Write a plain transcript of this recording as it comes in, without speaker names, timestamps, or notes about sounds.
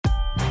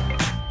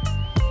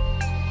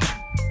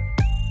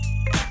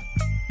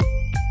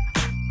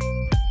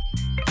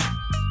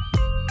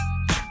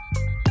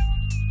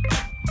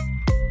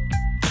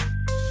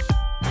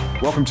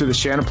Welcome to the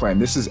Shanaplan.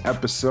 This is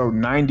episode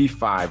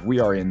 95. We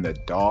are in the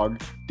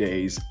dog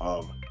days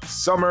of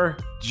summer,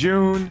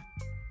 June.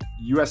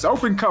 U.S.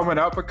 Open coming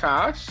up,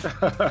 Akash.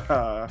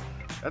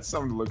 That's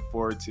something to look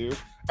forward to.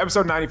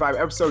 Episode 95,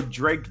 episode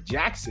Drake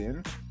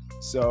Jackson.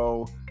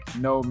 So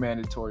no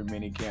mandatory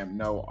minicamp,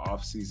 no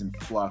offseason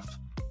fluff.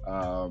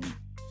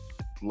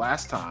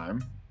 Last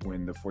time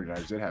when the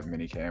 49ers did have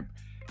minicamp,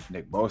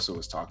 Nick Bosa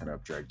was talking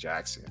up Drake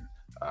Jackson.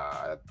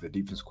 The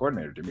defense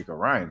coordinator, D'Amico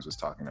Ryans, was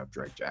talking up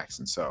Drake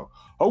Jackson. So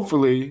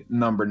hopefully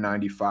number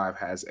 95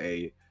 has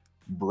a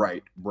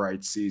bright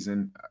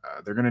season.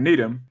 They're going to need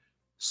him.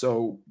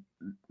 So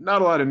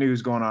not a lot of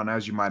news going on,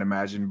 as you might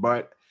imagine,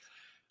 but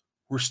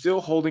we're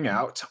still holding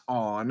out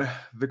on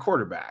the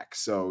quarterback.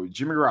 So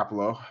Jimmy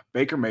Garoppolo,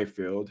 Baker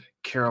Mayfield,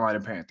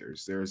 Carolina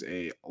Panthers. There's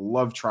a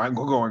love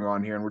triangle going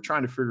on here, and we're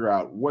trying to figure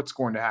out what's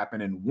going to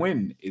happen and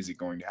when is it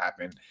going to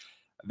happen.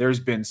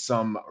 There's been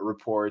some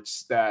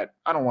reports that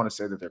I don't want to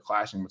say that they're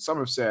clashing, but some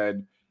have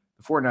said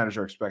the 49ers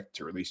are expected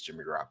to release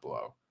Jimmy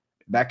Garoppolo.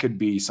 That could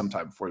be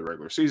sometime before the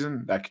regular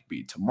season. That could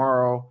be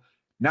tomorrow.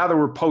 Now that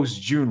we're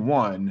post June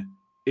 1,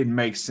 it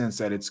makes sense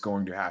that it's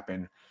going to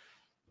happen.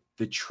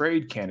 The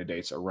trade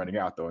candidates are running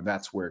out, though, and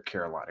that's where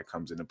Carolina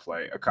comes into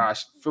play.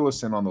 Akash, fill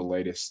us in on the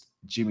latest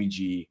Jimmy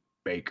G,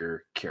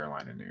 Baker,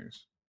 Carolina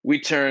news.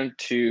 We turn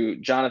to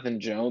Jonathan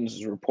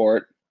Jones'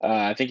 report.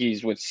 I think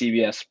he's with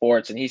CBS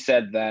Sports, and he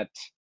said that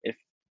if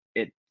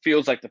it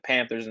feels like the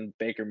Panthers and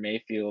Baker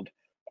Mayfield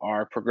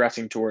are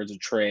progressing towards a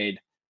trade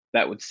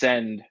that would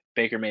send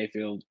Baker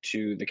Mayfield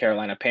to the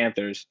Carolina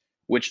Panthers,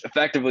 which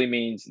effectively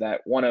means that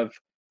one of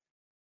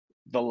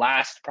the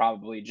last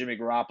probably Jimmy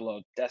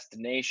Garoppolo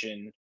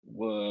destination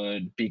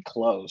would be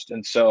closed.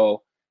 And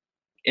so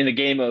in the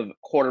game of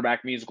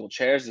quarterback musical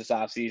chairs this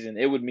offseason,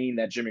 it would mean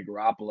that Jimmy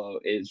Garoppolo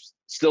is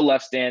still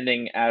left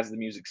standing as the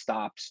music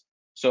stops.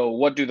 So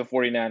what do the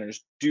 49ers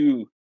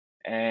do?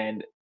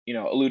 And,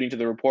 alluding to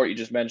the report you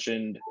just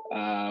mentioned,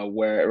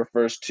 where it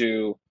refers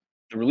to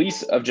the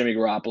release of Jimmy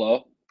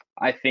Garoppolo,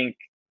 I think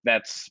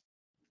that's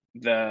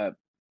the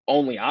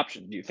only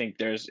option. Do you think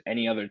there's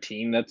any other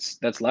team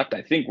that's left?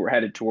 I think we're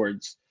headed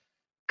towards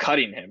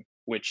cutting him,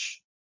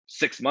 which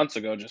 6 months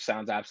ago just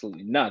sounds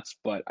absolutely nuts,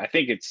 but I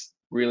think it's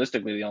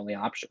realistically the only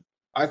option.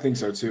 I think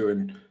so too.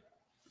 And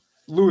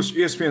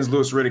ESPN's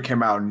Louis Riddick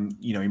came out and,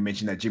 he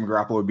mentioned that Jimmy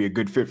Garoppolo would be a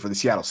good fit for the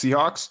Seattle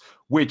Seahawks,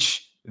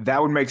 which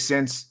that would make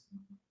sense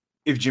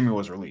if Jimmy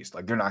was released.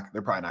 Like they're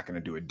probably not going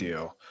to do a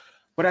deal.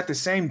 But at the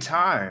same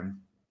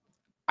time,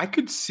 I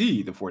could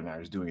see the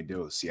 49ers doing a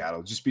deal with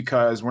Seattle just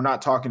because we're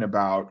not talking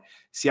about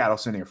Seattle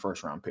sending a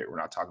first-round pick. We're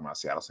not talking about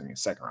Seattle sending a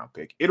second-round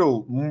pick.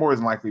 It'll more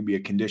than likely be a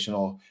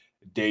conditional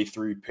day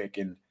 3 pick,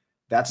 and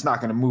that's not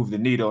going to move the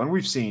needle. And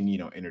we've seen,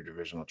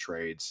 interdivisional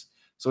trades.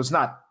 So it's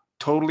not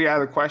totally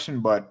out of the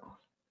question, but,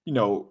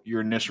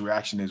 your initial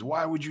reaction is,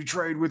 why would you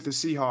trade with the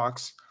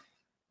Seahawks?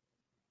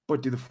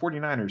 But do the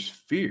 49ers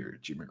fear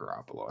Jimmy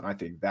Garoppolo? And I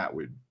think that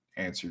would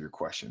answer your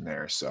question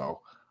there. So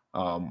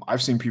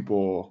I've seen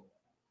people,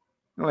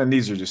 and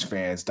these are just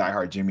fans,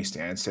 diehard Jimmy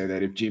stands, say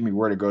that if Jimmy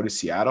were to go to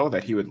Seattle,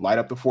 that he would light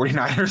up the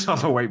 49ers on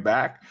the way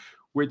back,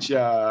 which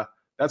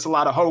that's a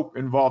lot of hope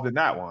involved in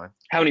that one.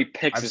 How many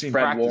picks is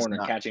Fred Warner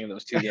catching in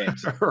those 2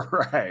 games?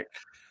 Right.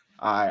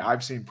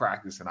 I've seen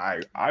practice, and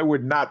I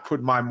would not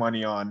put my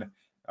money on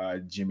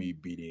Jimmy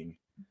beating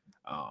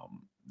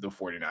the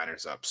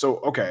 49ers up. So,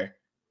 okay,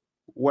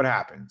 what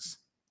happens?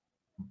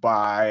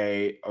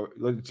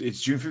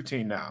 It's June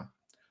 15 now.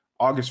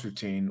 August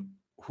 15,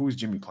 who's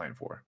Jimmy playing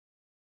for?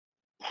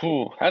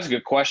 That's a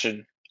good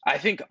question. I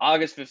think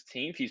August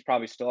 15th, he's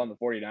probably still on the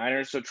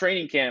 49ers. So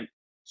training camp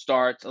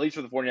starts, at least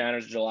for the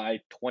 49ers, July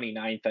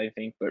 29th, I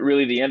think. But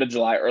really the end of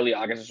July, early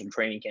August is when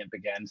training camp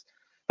begins.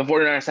 The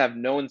 49ers have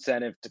no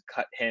incentive to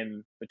cut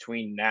him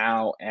between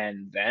now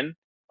and then,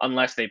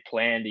 unless they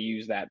plan to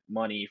use that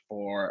money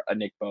for a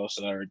Nick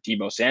Bosa or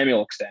Deebo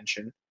Samuel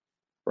extension,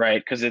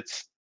 right? Because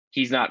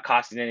he's not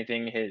costing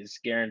anything. His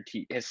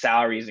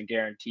salary isn't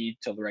guaranteed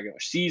till the regular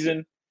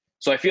season.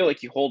 So I feel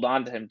like you hold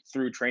on to him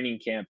through training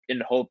camp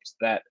in hopes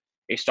that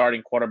a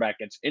starting quarterback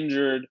gets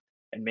injured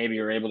and maybe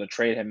you're able to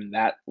trade him in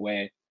that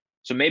way.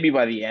 So maybe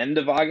by the end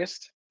of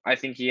August, I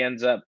think he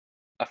ends up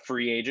a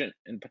free agent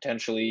and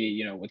potentially,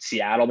 with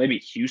Seattle, maybe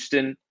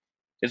Houston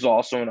is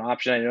also an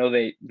option. I know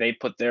they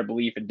put their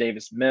belief in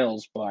Davis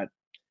Mills, but,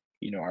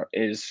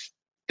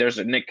 there's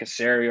a Nick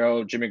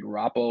Caserio, Jimmy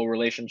Garoppolo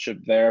relationship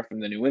there from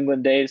the New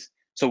England days.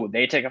 So would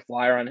they take a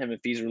flyer on him if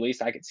he's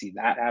released? I could see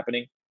that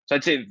happening. So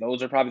I'd say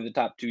those are probably the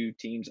top 2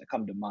 teams that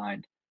come to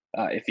mind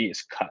if he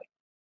is cut.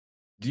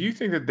 Do you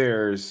think that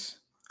there's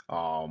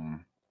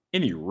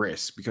any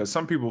risk? Because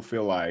some people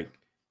feel like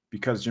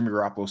because Jimmy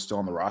Garoppolo is still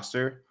on the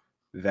roster,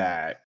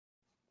 that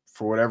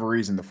for whatever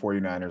reason, the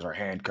 49ers are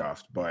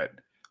handcuffed. But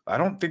I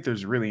don't think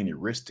there's really any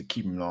risk to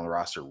keep him on the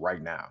roster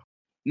right now.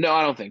 No,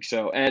 I don't think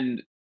so.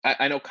 And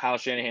I know Kyle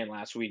Shanahan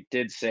last week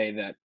did say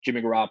that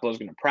Jimmy Garoppolo is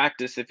going to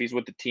practice if he's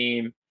with the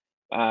team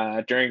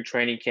during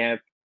training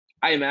camp.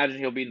 I imagine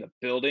he'll be in the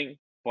building,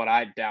 but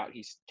I doubt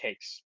he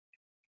takes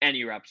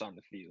any reps on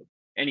the field,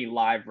 any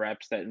live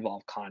reps that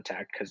involve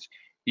contact, because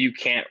you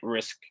can't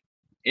risk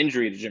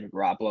injury to Jimmy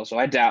Garoppolo. So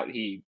I doubt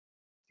he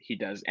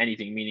does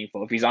anything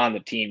meaningful if he's on the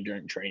team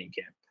during training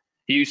camp.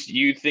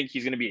 You think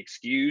he's going to be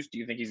excused? Do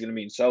you think he's going to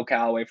be in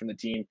SoCal away from the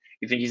team?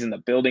 You think he's in the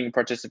building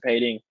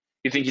participating?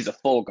 You think he's a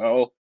full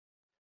go?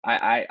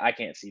 I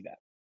can't see that.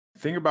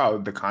 Think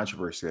about the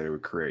controversy that it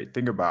would create.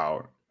 Think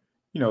about,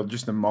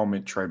 just the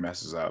moment Trey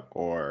messes up,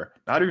 or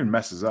not even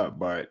messes up,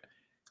 but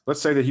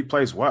let's say that he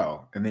plays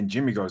well and then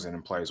Jimmy goes in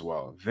and plays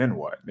well. Then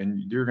what?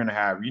 Then you're going to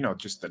have,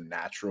 just the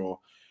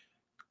natural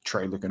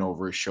Trey looking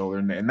over his shoulder.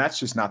 And that's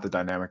just not the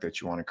dynamic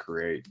that you want to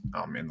create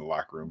in the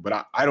locker room.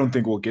 But I don't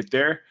think we'll get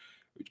there.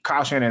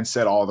 Kyle Shanahan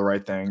said all the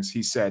right things.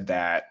 He said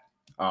that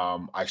I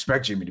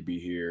expect Jimmy to be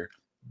here.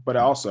 But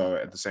also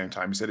at the same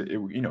time, he said it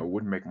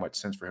wouldn't make much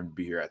sense for him to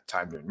be here at the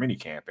time during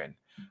minicamp. And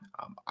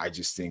I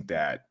just think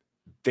that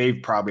they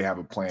probably have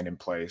a plan in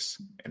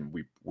place, and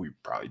we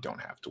probably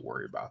don't have to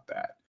worry about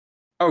that.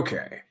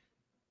 Okay.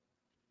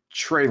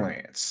 Trey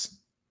Lance,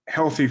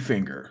 healthy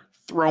finger,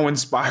 throwing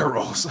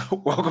spirals.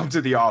 Welcome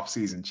to the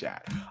off-season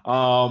chat.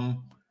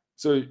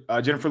 So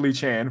Jennifer Lee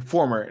Chan,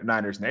 former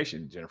Niners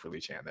Nation Jennifer Lee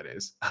Chan, that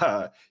is,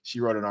 she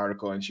wrote an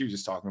article and she was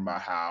just talking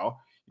about how,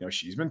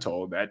 she's been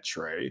told that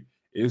Trey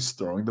is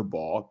throwing the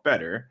ball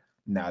better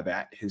now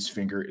that his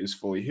finger is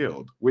fully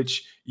healed,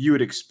 which you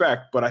would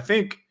expect. But I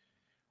think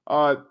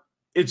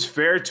it's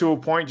fair to a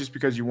point, just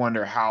because you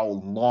wonder how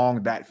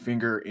long that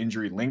finger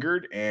injury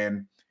lingered.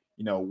 And,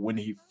 when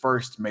he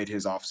first made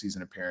his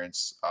offseason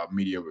appearance,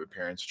 media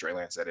appearance, Trey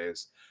Lance, that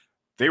is,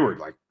 they were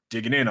like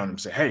digging in on him,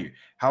 say, hey,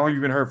 how long have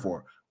you been hurt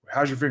for?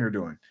 How's your finger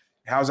doing?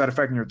 How's that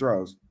affecting your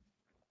throws?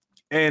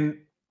 And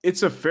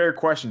it's a fair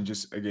question.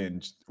 Just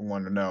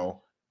want to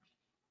know,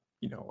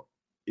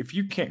 if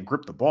you can't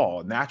grip the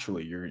ball,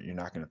 naturally you're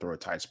not going to throw a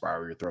tight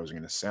spiral. Your throws are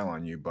going to sail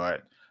on you.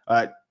 But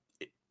at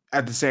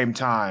the same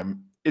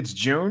time, it's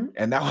June,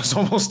 and that was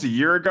almost a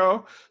year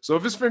ago. So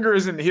if his finger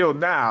isn't healed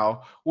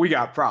now, we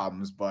got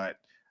problems. But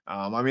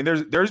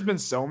there's been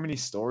so many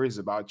stories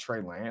about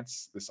Trey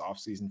Lance this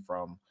offseason,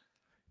 from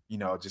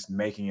just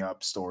making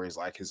up stories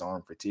like his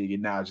arm fatigue,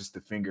 and now just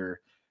the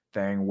finger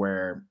thing,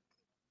 where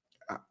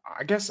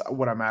I guess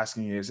what I'm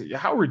asking is,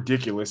 how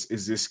ridiculous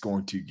is this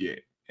going to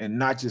get? And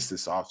not just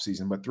this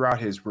offseason, but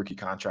throughout his rookie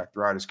contract,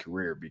 throughout his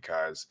career,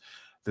 because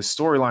the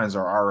storylines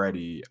are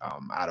already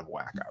out of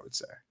whack, I would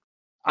say.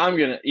 I'm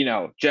going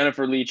to,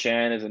 Jennifer Lee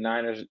Chan is a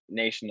Niners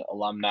Nation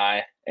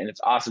alumni, and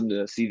it's awesome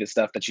to see the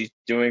stuff that she's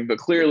doing. But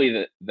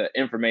clearly the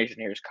information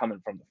here is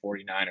coming from the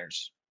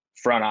 49ers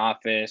front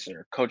office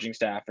or coaching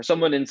staff, or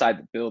someone inside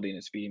the building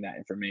is feeding that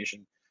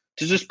information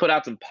to just put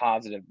out some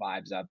positive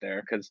vibes out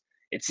there. Because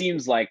it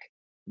seems like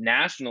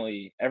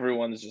nationally,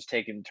 everyone's just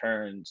taking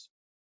turns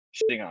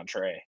shitting on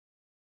Trey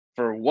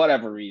for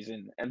whatever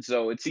reason. And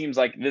so it seems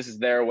like this is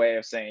their way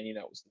of saying, it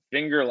was the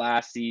finger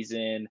last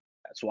season.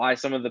 That's why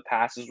some of the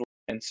passes were.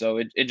 And so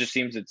it just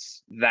seems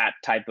it's that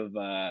type of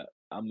a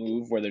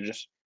move where they're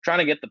just trying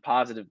to get the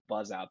positive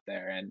buzz out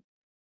there. And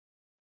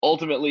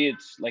ultimately,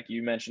 it's like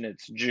you mentioned,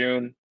 it's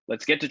June.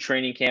 Let's get to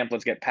training camp.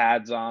 Let's get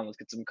pads on. Let's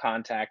get some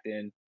contact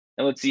in.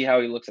 And let's see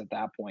how he looks at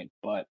that point.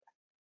 But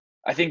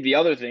I think the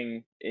other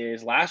thing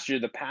is, last year,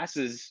 the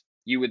passes,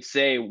 you would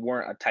say,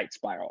 weren't a tight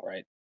spiral,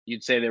 right?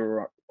 You'd say they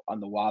were on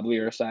the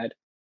wobblier side.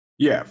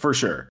 Yeah, for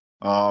sure.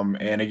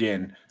 And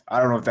again, I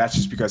don't know if that's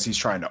just because he's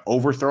trying to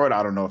overthrow it.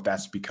 I don't know if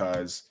that's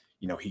because,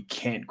 he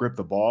can't grip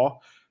the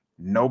ball.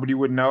 Nobody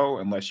would know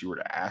unless you were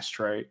to ask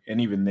Trey. And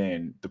even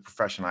then, the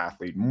professional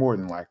athlete, more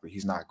than likely,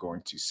 he's not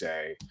going to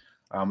say,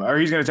 or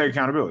he's going to take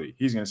accountability.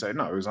 He's going to say,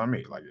 no, it was on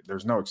me. Like,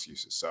 there's no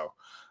excuses. So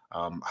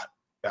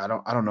I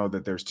don't know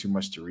that there's too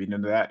much to read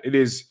into that. It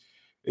is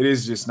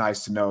just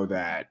nice to know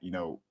that,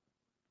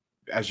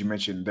 as you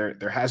mentioned,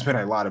 there has been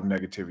a lot of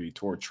negativity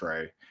toward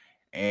Trey,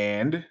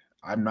 and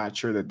I'm not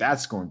sure that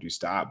that's going to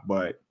stop,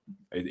 but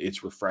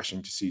it's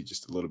refreshing to see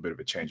just a little bit of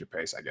a change of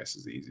pace, I guess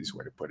is the easiest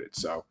way to put it.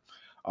 So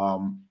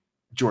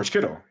George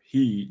Kittle,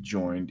 he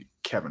joined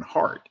Kevin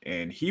Hart,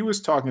 and he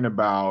was talking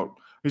about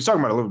a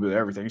little bit of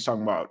everything. He's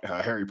talking about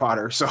Harry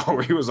Potter, so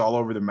he was all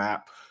over the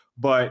map.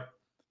 But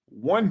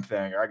one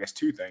thing, or I guess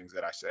two things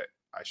that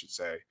I should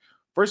say.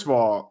 First of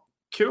all,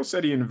 Kittle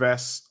said he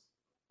invests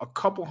a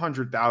couple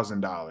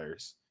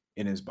 $100,000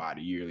 in his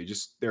body yearly.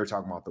 Just, they were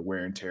talking about the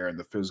wear and tear and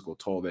the physical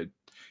toll that,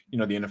 the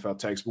NFL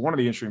takes. But one of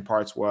the interesting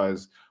parts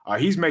was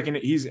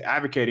he's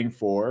advocating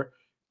for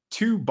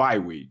 2 bye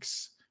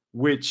weeks,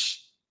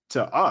 which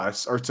to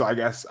us, or to, I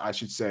guess I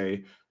should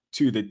say,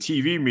 to the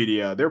TV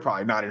media, they're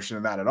probably not interested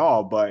in that at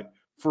all. But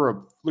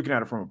looking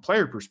at it from a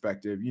player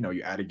perspective,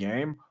 you add a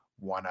game,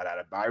 why not add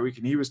a bye week?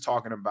 And he was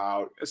talking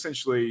about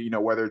essentially,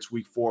 whether it's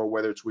week 4,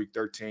 whether it's week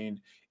 13,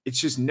 it's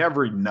just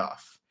never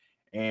enough.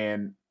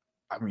 And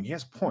he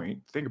has a point.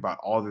 Think about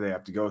all that they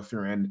have to go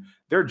through, and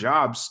their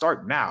jobs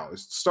start now. It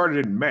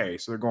started in May,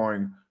 so they're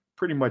going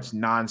pretty much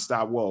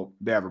nonstop. Well,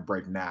 they have a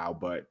break now,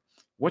 but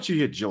once you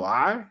hit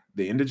July,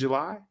 the end of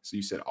July, so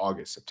you said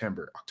August,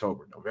 September,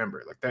 October,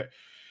 November, like that,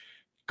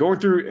 going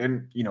through,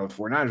 and the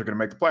 49ers are going to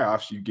make the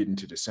playoffs. You get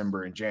into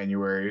December and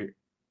January.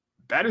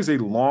 that is a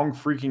long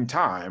freaking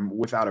time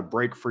without a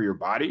break for your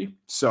body.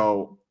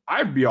 So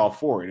I'd be all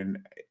for it. And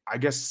I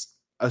guess,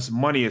 as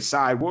money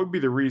aside, what would be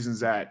the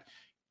reasons that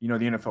the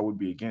NFL would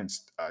be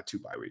against 2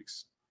 bye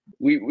weeks?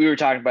 We were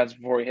talking about this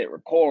before we hit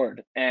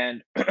record,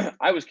 and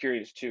I was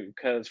curious too,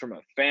 because from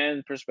a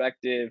fan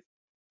perspective,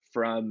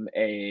 from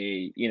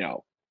a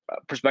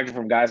perspective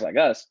from guys like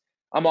us,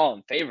 I'm all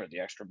in favor of the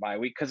extra bye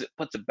week because it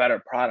puts a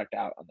better product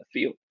out on the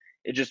field.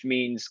 It just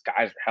means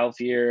guys are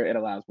healthier. It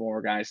allows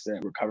more guys to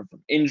recover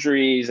from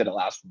injuries. It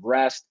allows for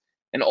rest,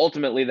 and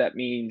ultimately that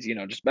means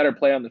just better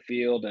play on the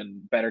field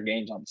and better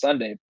games on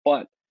Sunday.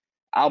 But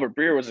Albert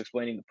Breer was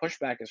explaining the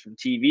pushback is from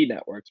TV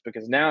networks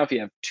because now if you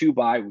have 2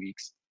 bye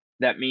weeks,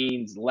 that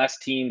means less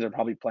teams are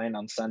probably playing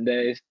on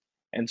Sundays.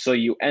 And so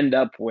you end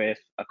up with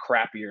a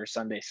crappier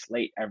Sunday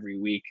slate every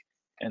week.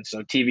 And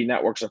so TV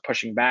networks are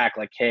pushing back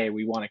like, hey,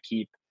 we want to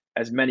keep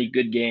as many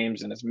good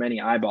games and as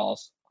many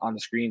eyeballs on the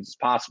screens as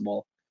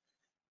possible.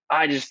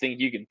 I just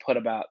think you can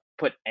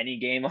put any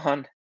game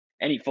on,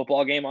 any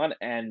football game on,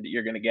 and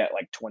you're going to get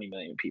like 20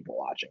 million people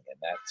watching.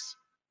 And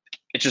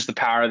it's just the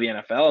power of the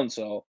NFL. And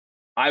so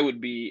I would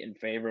be in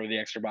favor of the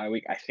extra bye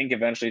week. I think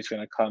eventually it's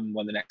going to come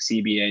when the next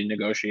CBA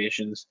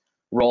negotiations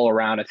roll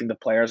around. I think the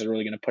players are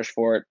really going to push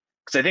for it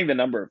because I think the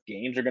number of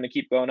games are going to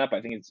keep going up.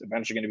 I think it's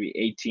eventually going to be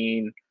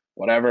 18,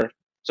 whatever.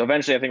 So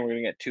eventually I think we're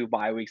going to get 2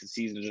 bye weeks. The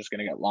season is just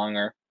going to get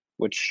longer,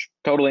 which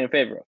totally in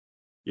favor of.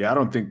 Yeah, I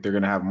don't think they're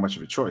going to have much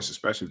of a choice,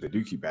 especially if they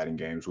do keep adding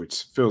games,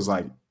 which feels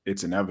like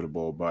it's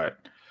inevitable. But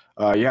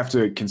you have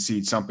to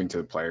concede something to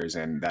the players,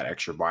 and that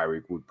extra bye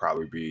week would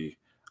probably be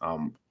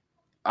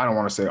I don't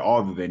want to say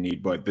all that they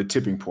need, but the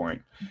tipping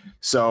point.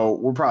 So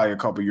we're probably a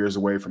couple years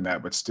away from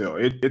that, but still,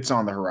 it's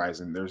on the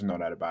horizon. There's no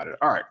doubt about it.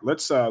 All right,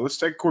 let's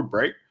take a quick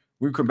break.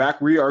 When we come back,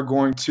 we are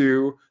going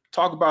to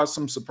talk about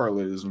some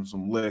superlatives and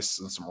some lists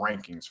and some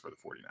rankings for the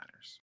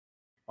 49ers.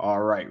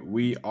 All right,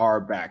 we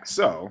are back.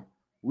 So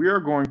we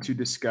are going to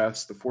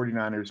discuss the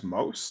 49ers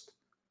most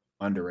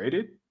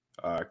underrated,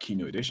 key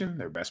new addition,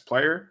 their best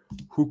player,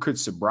 who could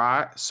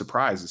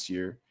surprise this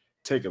year,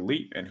 take a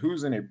leap, and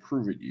who's in a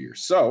prove-it year.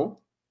 So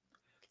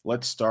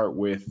let's start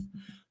with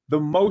the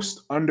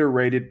most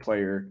underrated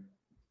player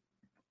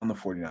on the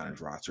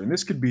 49ers roster. And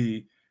this could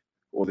be,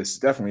 well, this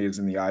definitely is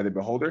in the eye of the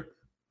beholder.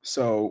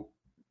 So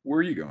where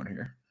are you going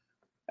here?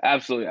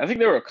 Absolutely. I think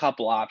there were a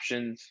couple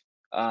options,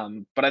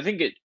 but I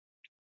think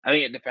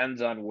it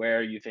depends on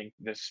where you think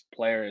this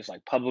player is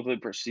like publicly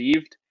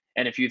perceived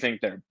and if you think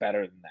they're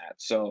better than that.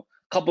 So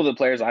a couple of the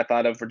players I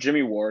thought of for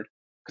Jimmy Ward,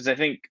 because I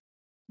think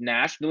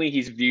nationally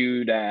he's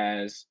viewed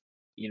as,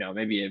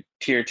 maybe a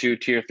tier 2,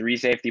 tier 3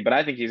 safety, but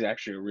I think he's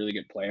actually a really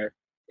good player.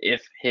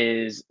 If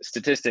his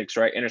statistics,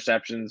 right,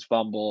 interceptions,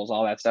 fumbles,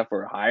 all that stuff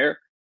were higher,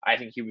 I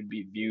think he would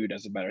be viewed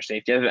as a better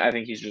safety. I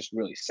think he's just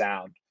really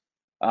sound.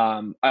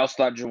 I also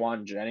thought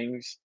Juwan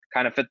Jennings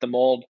kind of fit the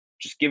mold,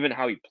 just given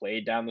how he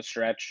played down the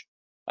stretch.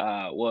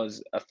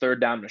 Was a third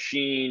down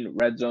machine,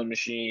 red zone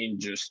machine,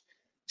 just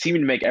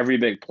seeming to make every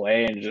big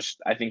play. And just,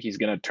 I think he's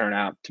going to turn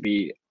out to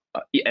be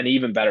an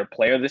even better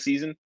player this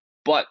season.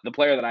 But the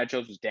player that I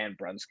chose was Dan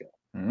Brunskill.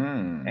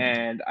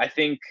 And I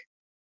think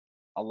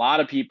a lot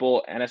of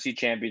people, NFC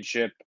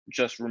Championship,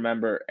 just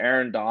remember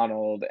Aaron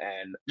Donald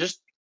and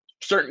just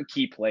certain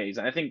key plays.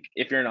 And I think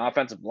if you're an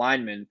offensive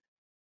lineman,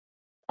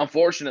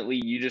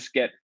 unfortunately, you just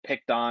get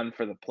picked on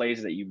for the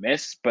plays that you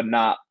miss, but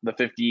not the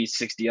 50,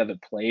 60 other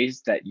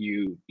plays that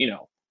you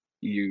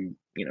do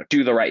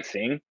the right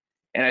thing.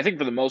 And I think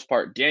for the most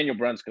part, Daniel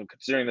Brunskill,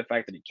 considering the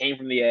fact that he came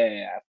from the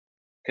AAF,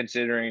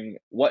 considering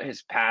what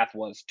his path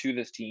was to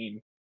this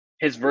team,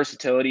 his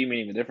versatility,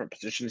 meaning the different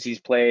positions he's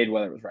played,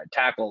 whether it was right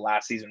tackle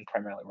last season,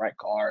 primarily right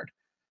guard.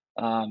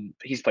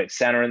 He's played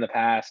center in the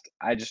past.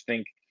 I just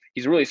think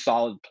he's a really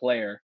solid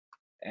player.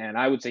 And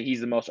I would say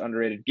he's the most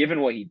underrated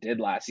given what he did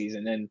last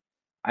season. And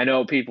I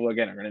know people,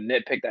 again, are going to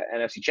nitpick that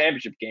NFC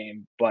Championship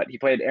game, but he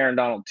played Aaron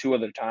Donald 2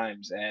 other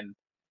times. And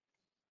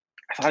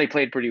I thought he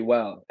played pretty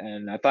well.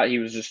 And I thought he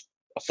was just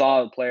a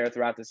solid player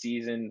throughout the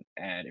season.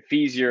 And if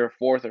he's your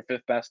 4th or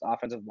 5th best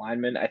offensive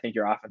lineman, I think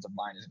your offensive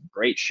line is in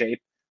great shape,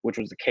 which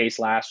was the case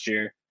last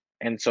year.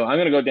 And so I'm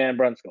going to go Dan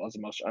Brunskill as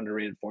the most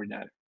underrated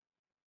 49er.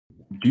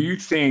 Do you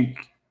think,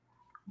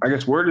 I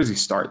guess, where does he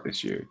start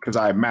this year? Because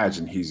I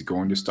imagine he's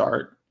going to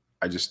start.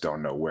 I just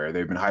don't know where.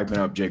 They've been hyping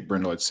up Jake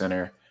Brendel at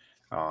center.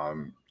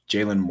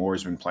 Jalen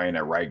Moore's been playing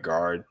at right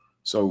guard.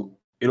 So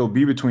it'll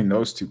be between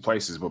those 2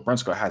 places, but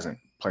Brunskill hasn't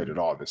played at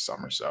all this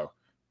summer. So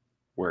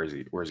where is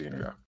he going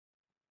to go?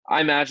 I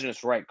imagine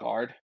it's right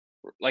guard.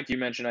 Like you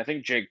mentioned, I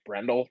think Jake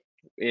Brendel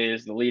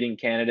is the leading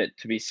candidate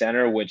to be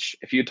center, which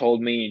if you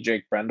told me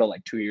Jake Brendel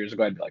like 2 years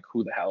ago, I'd be like,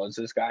 who the hell is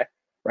this guy?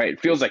 Right? It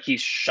feels like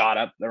he's shot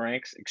up the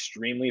ranks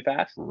extremely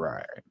fast.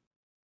 Right.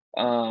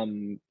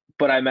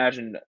 But I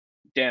imagine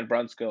Dan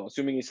Brunskill,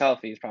 assuming he's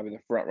healthy, he's probably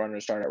the front runner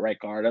to start at right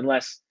guard,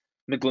 unless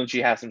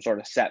McGlinchey has some sort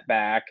of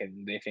setback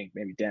and they think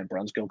maybe Dan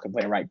Brunskill can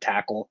play right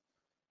tackle.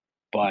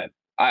 But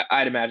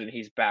I'd imagine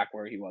he's back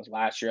where he was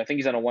last year. I think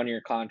he's on a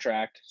 1-year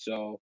contract.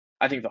 So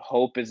I think the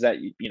hope is that,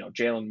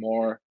 Jalen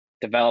Moore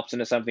develops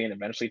into something and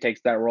eventually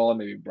takes that role, and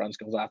maybe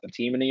Brunskill's off the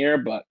team in a year.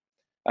 But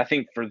I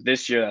think for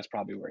this year, that's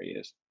probably where he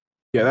is.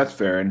 Yeah, that's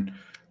fair. And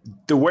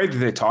the way that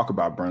they talk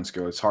about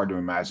Brunskill, it's hard to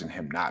imagine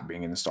him not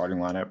being in the starting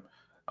lineup.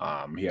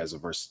 He has a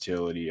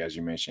versatility, as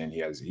you mentioned.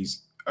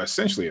 He's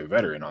essentially a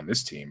veteran on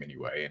this team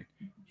anyway, and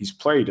he's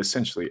played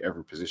essentially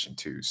every position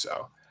too.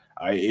 So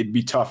it'd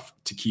be tough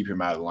to keep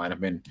him out of the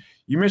lineup. And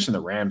you mentioned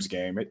the Rams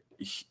game.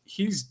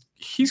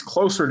 He's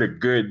closer to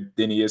good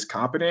than he is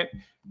competent.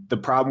 The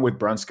problem with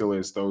Brunskill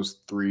is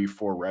those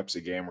 3-4 reps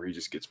a game where he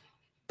just gets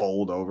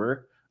bowled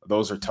over.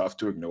 Those are tough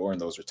to ignore,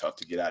 and those are tough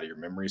to get out of your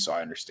memory. So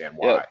I understand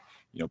why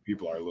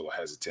people are a little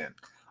hesitant.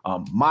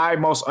 My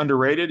most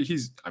underrated, he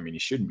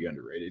shouldn't be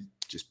underrated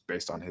just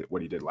based on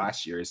what he did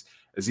last year, is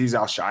Azeez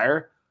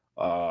Al-Shaair.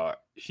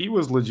 He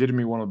was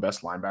legitimately one of the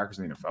best linebackers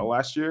in the NFL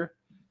last year.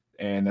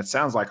 And that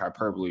sounds like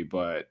hyperbole,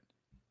 but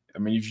I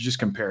mean, if you just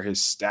compare his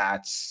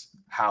stats,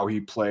 how he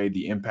played,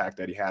 the impact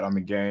that he had on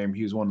the game,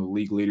 he was one of the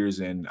league leaders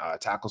in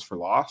tackles for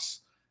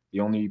loss. The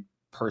only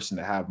person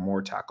to have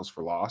more tackles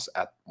for loss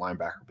at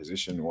linebacker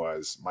position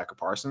was Micah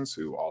Parsons,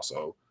 who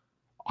also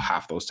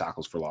half those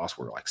tackles for loss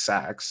were like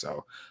sacks.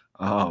 So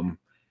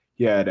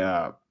he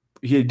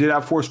did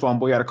have forced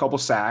fumble. He had a couple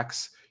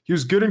sacks. He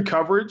was good in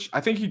coverage. I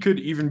think he could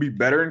even be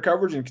better in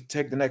coverage and could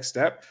take the next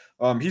step.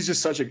 He's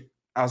just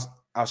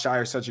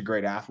Al-Shaair is such a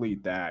great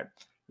athlete that,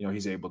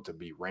 he's able to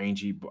be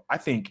rangy. But I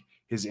think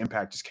his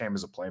impact just came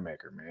as a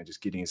playmaker, man, just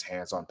getting his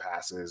hands on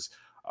passes.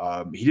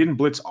 He didn't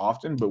blitz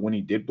often, but when he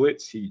did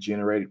blitz, he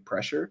generated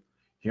pressure.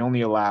 He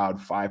only allowed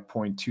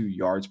 5.2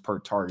 yards per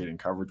target in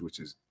coverage, which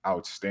is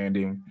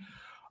outstanding.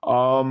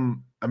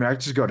 I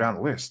just go down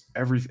the list.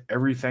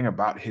 Everything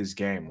about his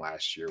game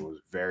last year was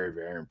very,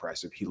 very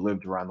impressive. He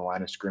lived around the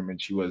line of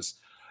scrimmage. He was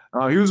a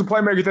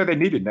playmaker that they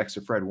needed next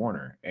to Fred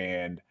Warner.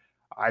 And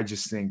I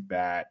just think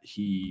that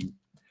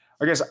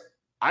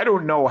I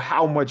don't know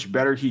how much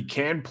better he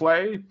can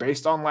play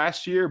based on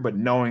last year, but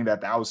knowing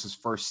that was his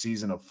first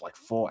season of like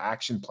full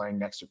action, playing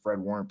next to Fred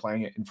Warner,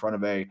 playing it in front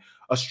of a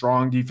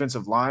strong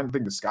defensive line, I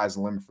think the sky's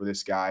the limit for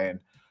this guy. And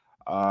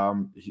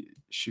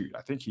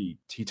I think he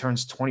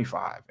turns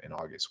 25 in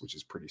August, which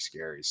is pretty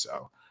scary.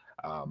 So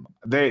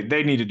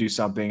they need to do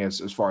something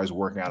as far as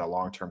working out a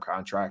long-term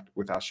contract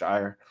with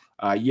Al-Shaair.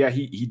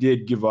 He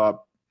did give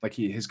up,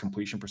 his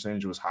completion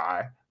percentage was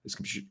high. His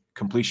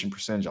completion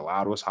percentage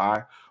allowed was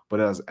high,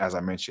 but as I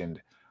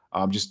mentioned,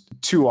 just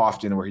too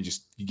often where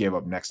he gave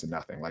up next to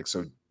nothing.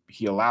 So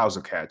he allows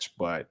a catch,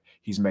 but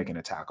he's making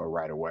a tackle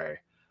right away.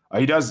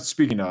 He does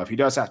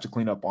have to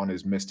clean up on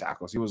his missed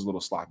tackles. He was a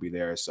little sloppy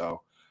there.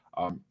 So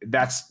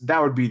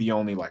that would be the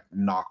only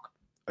knock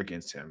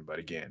against him. But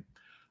again,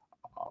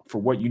 for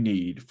what you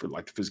need for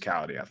the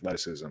physicality,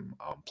 athleticism,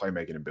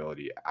 playmaking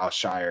ability,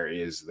 Al-Shaair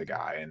is the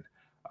guy, and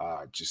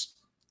just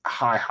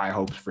high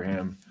hopes for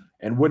him,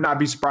 and would not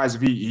be surprised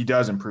if he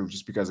does improve,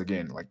 just because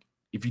again,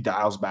 if he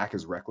dials back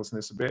his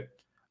recklessness a bit,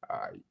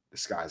 the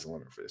sky's the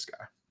limit for this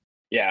guy.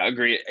 Yeah,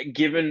 agree.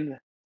 Given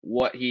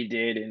what he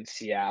did in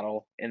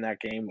Seattle in that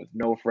game with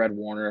no Fred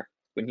Warner,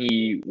 when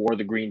he wore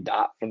the green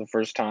dot for the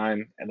first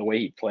time, and the way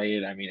he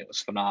played, it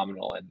was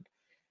phenomenal. And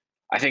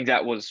I think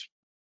that was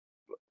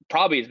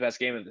probably his best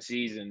game of the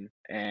season.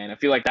 And I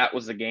feel like that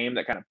was the game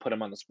that kind of put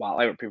him on the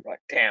spotlight, where people were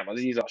like, damn,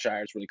 Azeez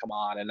Al-Shaair's really come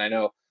on. And I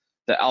know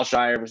the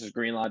Al-Shaair versus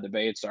Greenlaw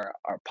debates are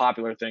a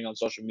popular thing on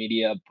social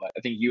media, but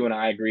I think you and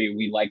I agree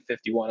we like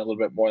 51 a little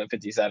bit more than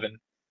 57.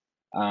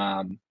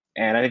 And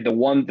I think the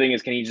one thing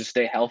is, can he just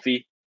stay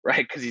healthy,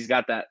 right? Because he's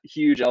got that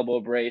huge elbow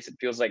brace. It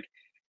feels like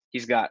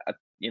he's got a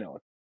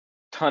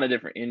ton of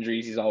different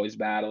injuries he's always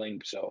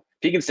battling. So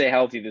if he can stay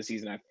healthy this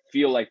season, I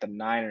feel like the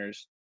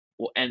Niners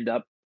will end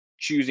up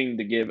choosing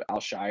to give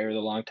Al-Shaair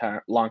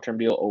the long-term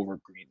deal over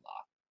Greenlaw.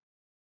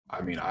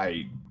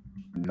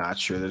 I'm not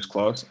sure that's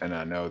close, and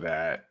I know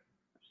that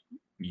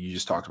you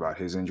just talked about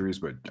his injuries,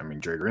 but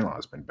Dre Greenlaw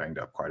has been banged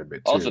up quite a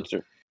bit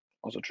too.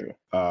 Also true.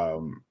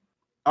 All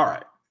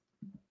right.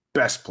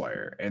 Best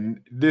player.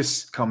 And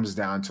this comes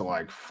down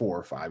to 4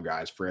 or 5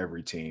 guys for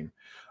every team.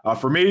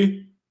 For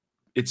me,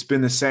 it's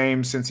been the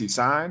same since he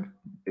signed.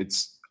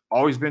 It's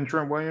always been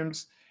Trent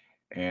Williams.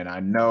 And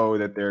I know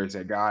that there's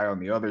a guy on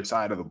the other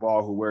side of the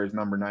ball who wears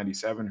number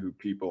 97 who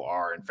people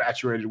are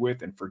infatuated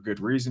with, and for good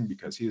reason,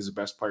 because he is the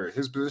best player at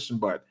his position.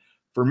 But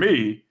for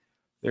me,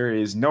 there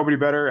is nobody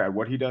better at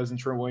what he does than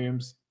Trent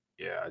Williams.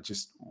 Yeah,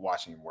 just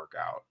watching him work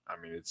out.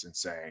 It's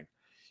insane.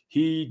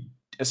 He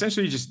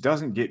essentially just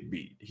doesn't get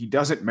beat. He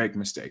doesn't make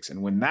mistakes.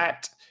 And when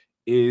that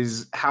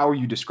is how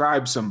you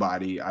describe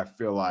somebody, I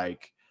feel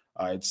like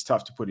it's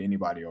tough to put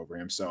anybody over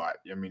him. So,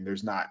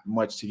 there's not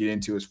much to get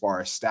into as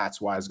far as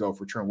stats-wise go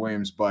for Trent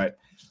Williams, but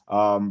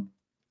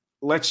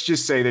let's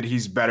just say that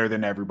he's better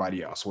than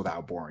everybody else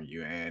without boring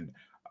you. And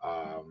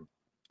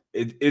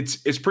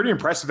it's pretty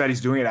impressive that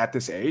he's doing it at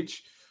this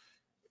age.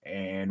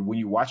 And when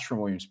you watch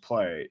Trent Williams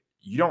play,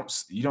 you don't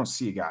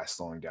see a guy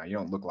slowing down. You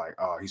don't look like,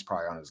 oh, he's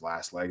probably on his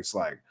last leg. It's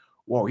like,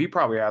 whoa, he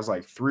probably has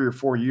 3 or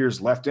 4 years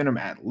left in him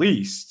at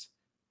least.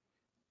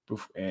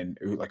 And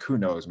who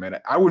knows, man?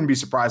 I wouldn't be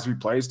surprised if he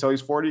plays till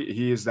he's 40.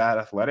 He is that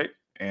athletic,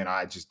 and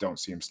I just don't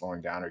see him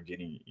slowing down or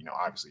getting,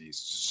 obviously he's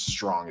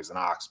strong as an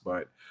ox,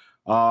 but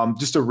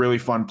Just a really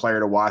fun player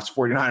to watch.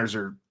 49ers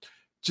are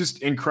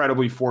just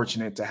incredibly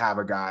fortunate to have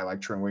a guy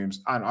like Trent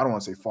Williams. I don't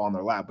want to say fall in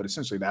their lap, but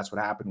essentially that's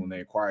what happened when they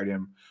acquired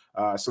him.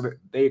 So that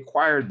they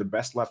acquired the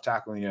best left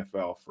tackle in the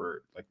NFL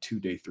for like 2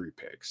 day 3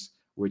 picks,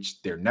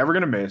 which they're never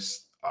going to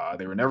miss.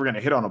 They were never going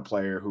to hit on a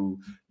player who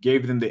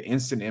gave them the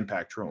instant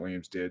impact Trent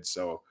Williams did.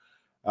 So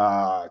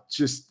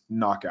just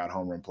knockout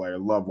home run player.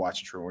 Love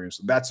watching Trent Williams.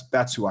 So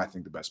that's who I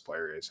think the best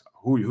player is.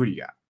 Who do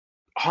you got?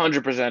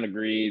 100%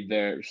 agree.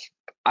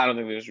 I don't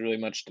think there's really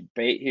much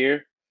debate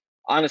here.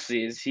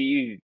 Honestly, is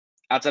he,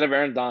 outside of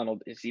Aaron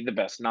Donald, is he the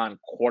best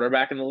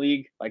non-quarterback in the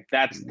league? Like,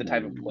 that's the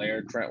type of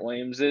player Trent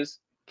Williams is.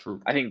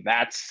 True. I think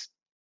that's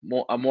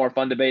a more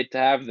fun debate to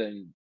have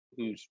than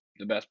who's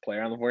the best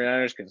player on the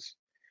 49ers because,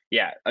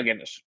 yeah, again,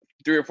 there's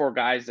 3 or 4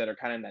 guys that are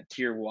kind of in that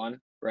tier 1,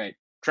 right?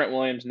 Trent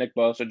Williams, Nick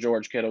Bosa,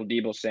 George Kittle,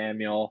 Deebo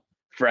Samuel,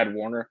 Fred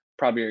Warner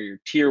probably are your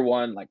tier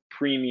 1, like,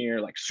 premier,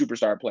 like,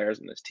 superstar players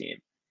in this team.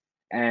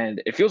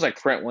 And it feels like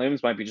Trent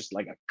Williams might be just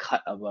like a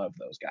cut above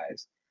those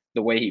guys,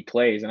 the way he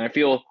plays. And I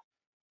feel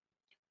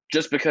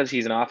just because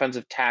he's an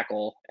offensive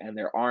tackle and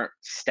there aren't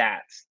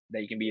stats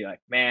that you can be like,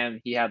 man,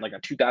 he had like a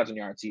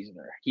 2,000-yard season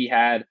or he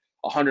had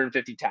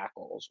 150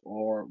 tackles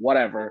or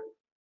whatever.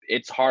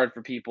 It's hard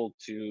for people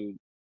to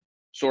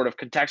sort of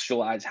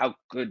contextualize how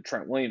good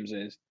Trent Williams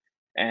is.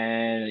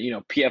 And,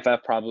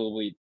 PFF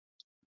probably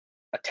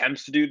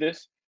attempts to do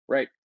this,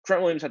 right?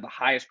 Trent Williams had the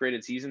highest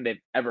graded season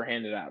they've ever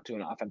handed out to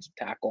an offensive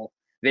tackle.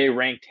 They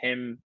ranked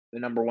him the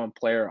number 1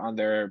 player on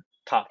their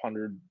top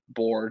 100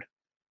 board.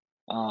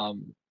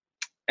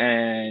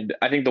 And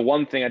I think the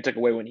one thing I took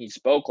away when he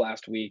spoke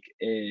last week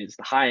is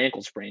the high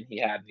ankle sprain he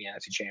had in the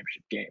NFC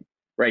Championship game,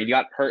 right? He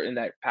got hurt in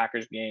that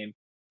Packers game.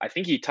 I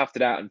think he toughed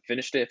it out and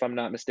finished it, if I'm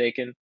not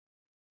mistaken.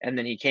 And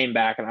then he came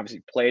back and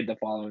obviously played the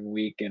following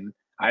week. And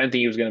I didn't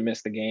think he was going to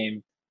miss the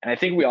game. And I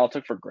think we all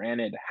took for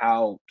granted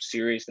how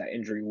serious that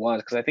injury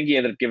was because I think he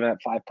ended up giving up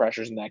 5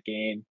 pressures in that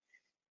game,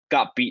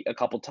 got beat a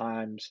couple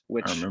times,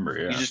 which I remember,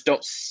 yeah. you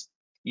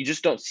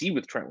just don't see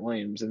with Trent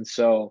Williams. And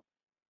so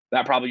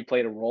that probably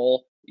played a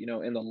role,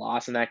 in the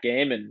loss in that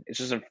game. And it's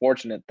just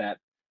unfortunate that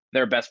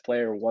their best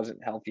player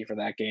wasn't healthy for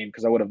that game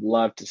because I would have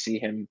loved to see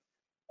him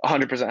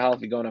 100%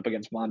 healthy going up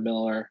against Von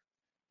Miller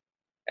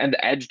and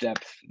the edge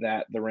depth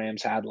that the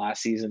Rams had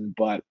last season.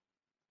 But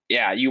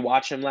yeah, you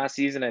watch him last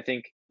season, I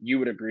think you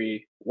would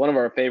agree. One of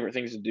our favorite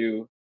things to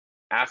do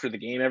after the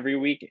game every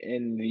week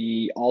in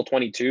the All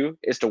 22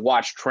 is to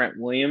watch Trent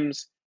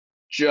Williams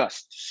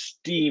just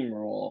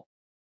steamroll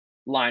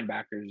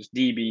linebackers,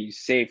 DBs,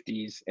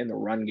 safeties in the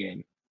run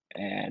game.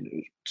 And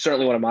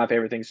certainly one of my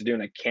favorite things to do,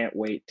 and I can't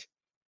wait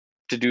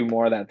to do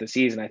more of that this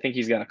season. I think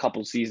he's got a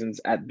couple seasons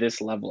at this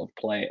level of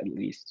play at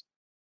least.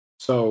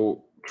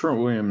 So Trent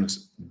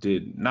Williams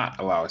did not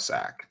allow a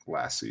sack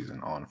last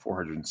season on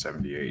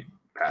 478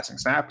 passing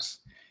snaps.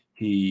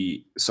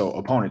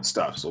 Opponent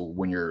stuff. So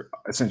when your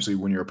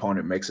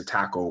opponent makes a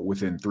tackle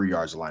within 3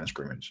 yards of line of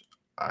scrimmage,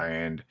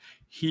 and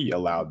he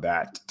allowed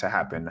that to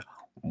happen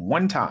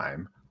 1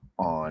 time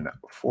on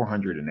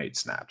 408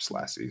 snaps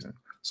last season.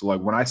 So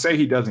like when I say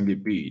he doesn't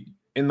get beat,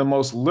 in the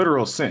most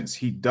literal sense,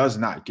 he does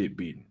not get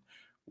beaten.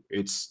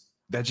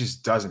 That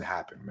just doesn't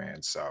happen,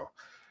 man. So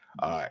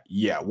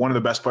one of the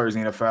best players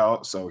in the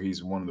NFL. So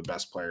he's one of the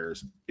best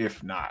players,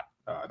 if not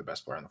the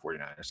best player on the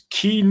 49ers.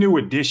 Key new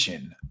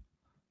addition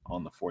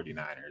on the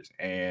 49ers.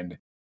 And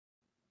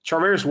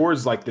Charvarius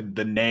Ward's like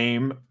the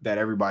name that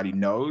everybody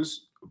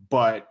knows,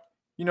 but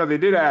they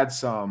did add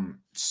some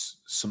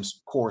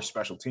core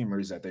special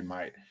teamers that they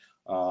might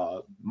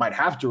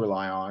have to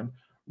rely on.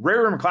 Ray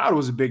McLeod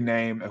was a big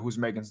name who was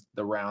making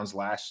the rounds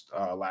last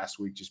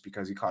week just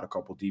because he caught a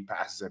couple deep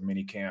passes at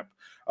minicamp.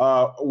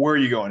 Where are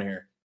you going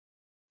here?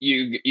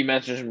 You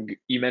mentioned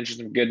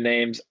some good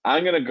names.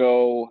 I'm gonna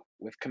go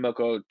with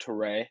Kamoko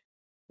Toure,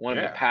 one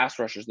of the pass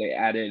rushers they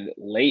added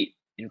late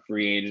in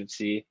free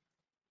agency.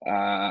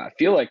 I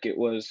feel like it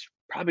was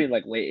probably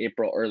like late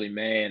April, early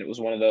May, and it was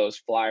one of those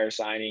flyer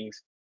signings.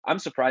 I'm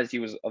surprised he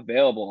was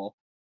available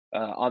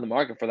on the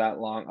market for that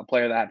long. A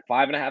player that had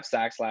 5.5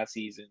 sacks last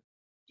season.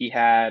 He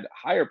had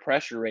higher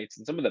pressure rates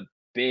than some of the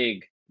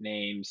big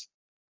names,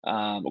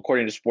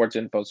 according to Sports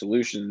Info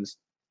Solutions.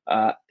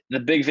 The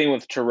big thing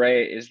with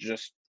Toure is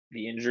just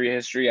the injury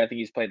history. I think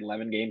he's played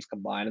 11 games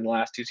combined in the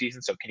last 2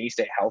 seasons. So can he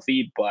stay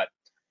healthy? But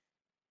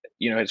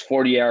his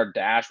 40-yard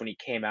dash when he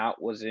came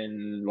out was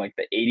in like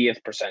the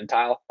 80th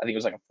percentile. I think it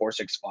was like a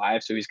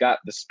 4.65. So he's got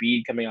the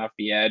speed coming off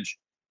the edge.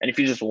 And if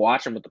you just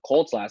watch him with the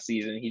Colts last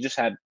season, he just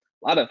had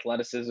a lot of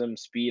athleticism,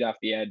 speed off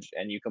the edge,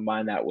 and you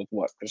combine that with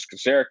what Chris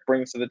Kaczmarek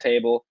brings to the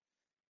table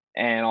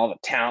and all the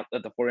talent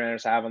that the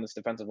 49ers have on this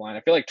defensive line.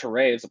 I feel like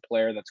Toure is a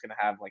player that's going to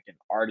have like an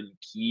Arden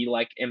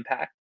Key-like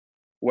impact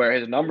where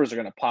his numbers are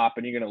going to pop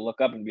and you're going to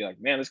look up and be like,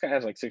 man, this guy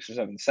has like 6 or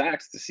 7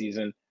 sacks this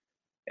season,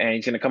 and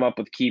he's going to come up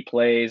with key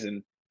plays.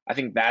 And I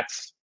think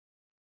that's,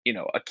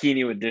 a key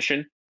new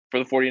addition for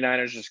the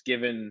 49ers, just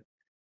given,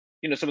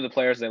 some of the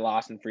players they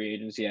lost in free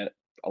agency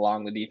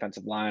along the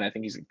defensive line. I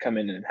think he's going to come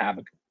in and have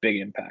a big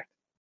impact.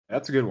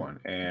 That's a good one.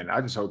 And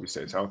I just hope he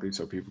stays healthy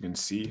so people can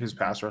see his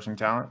pass rushing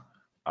talent.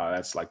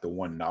 That's like the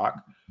one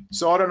knock.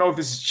 So I don't know if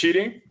this is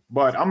cheating,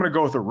 but I'm going to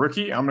go with a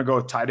rookie. I'm going to go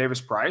with Ty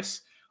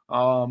Davis-Price.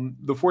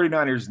 The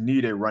 49ers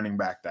need a running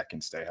back that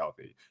can stay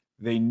healthy.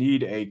 They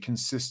need a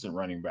consistent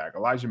running back.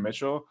 Elijah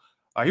Mitchell,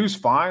 he was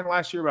fine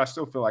last year, but I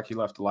still feel like he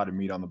left a lot of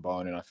meat on the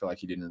bone, and I feel like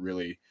he didn't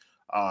really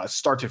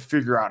start to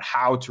figure out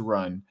how to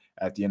run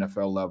at the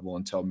NFL level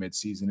until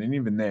midseason. And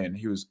even then,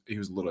 he was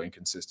a little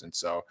inconsistent.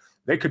 So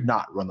they could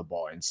not run the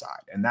ball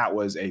inside, and that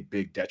was a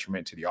big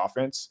detriment to the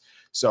offense.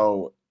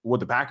 So what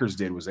the Packers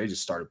did was they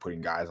just started putting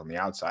guys on the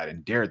outside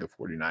and dared the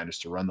 49ers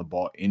to run the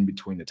ball in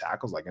between the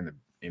tackles, like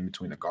in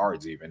between the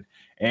guards even,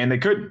 and they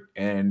couldn't.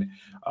 And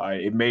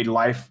it made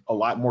life a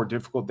lot more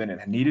difficult than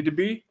it needed to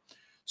be.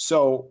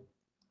 So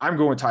I'm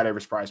going Ty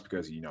Davis-Price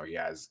because,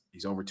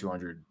 he's over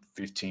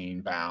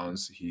 215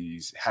 pounds. He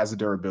has the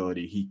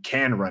durability. He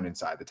can run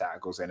inside the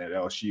tackles. And at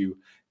LSU,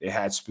 they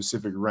had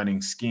specific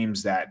running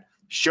schemes that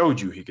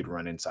showed you he could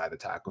run inside the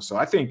tackle. So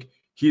I think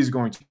he's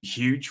going to be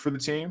huge for the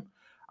team.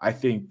 I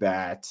think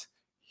that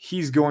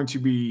he's going to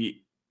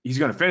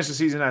finish the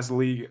season as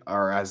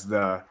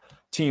the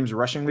team's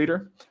rushing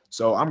leader.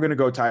 So I'm going to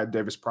go Ty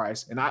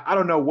Davis-Price. And I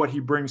don't know what he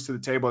brings to the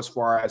table as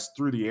far as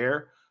through the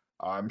air.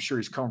 I'm sure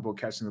he's comfortable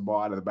catching the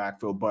ball out of the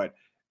backfield, but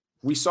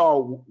we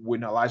saw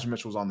when Elijah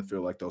Mitchell was on the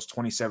field, like those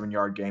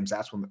 27-yard games,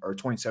 or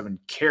 27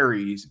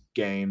 carries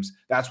games,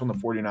 that's when the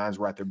 49ers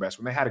were at their best,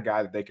 when they had a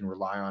guy that they can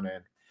rely on.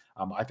 And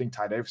I think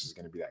Ty Davis is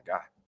going to be that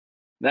guy.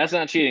 That's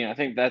not cheating. I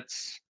think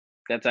that's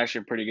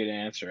actually a pretty good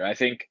answer. I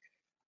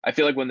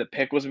feel like when the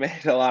pick was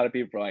made, a lot of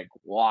people were like,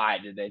 why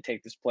did they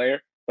take this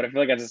player? But I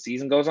feel like as the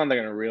season goes on, they're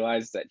going to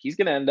realize that he's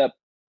going to end up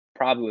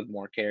probably with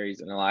more carries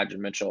than Elijah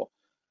Mitchell,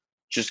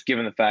 just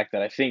given the fact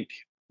that I think,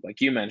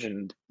 like you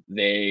mentioned,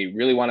 they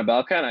really want a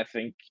Belka, and I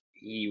think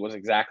he was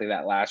exactly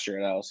that last year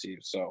at LSU.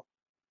 So,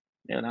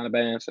 yeah, not a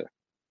bad answer.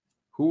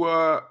 Who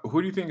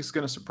do you think is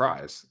going to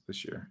surprise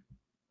this year?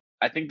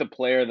 I think the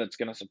player that's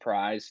going to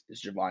surprise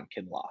is Javon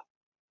Kinlaw.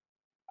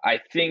 I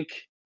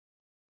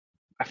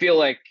feel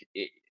like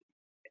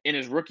in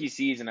his rookie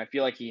season, I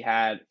feel like he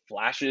had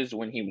flashes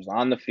when he was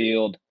on the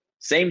field.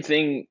 Same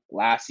thing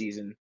last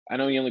season. I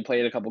know he only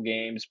played a couple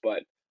games,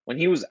 but when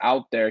he was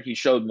out there, he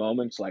showed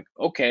moments like,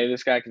 okay,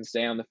 this guy can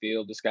stay on the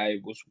field. This guy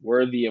was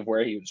worthy of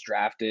where he was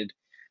drafted,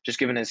 just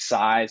given his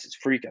size, his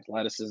freak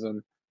athleticism.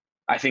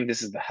 I think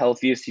this is the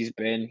healthiest he's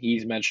been.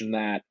 He's mentioned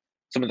that.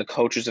 Some of the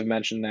coaches have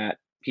mentioned that.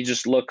 He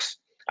just looks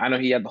 – I know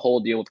he had the whole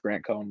deal with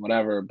Grant Cohn,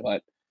 whatever,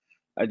 but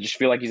I just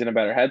feel like he's in a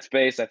better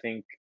headspace. I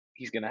think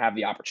he's going to have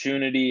the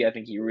opportunity. I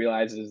think he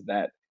realizes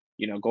that,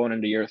 going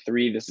into year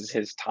 3, this is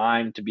his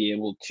time to be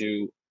able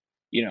to,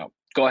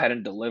 go ahead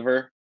and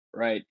deliver,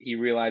 right? He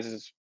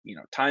realizes,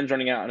 time's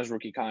running out on his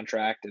rookie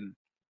contract. And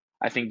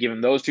I think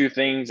given those two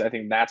things, I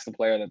think that's the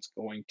player that's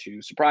going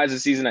to surprise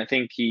this season. I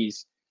think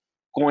he's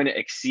going to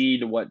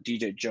exceed what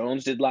DJ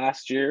Jones did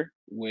last year,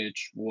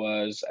 which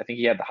was, I think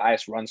he had the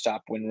highest run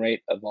stop win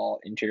rate of all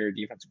interior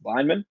defensive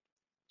linemen.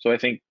 So I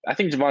think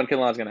Javon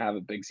Kinlaw is going to have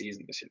a big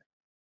season this year.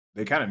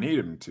 They kind of need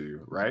him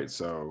to, right?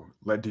 So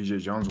let DJ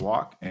Jones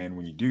walk. And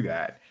when you do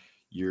that,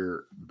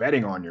 you're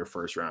betting on your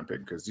first round pick,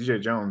 because DJ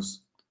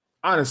Jones,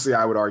 honestly,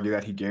 I would argue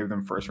that he gave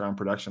them first round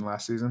production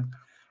last season.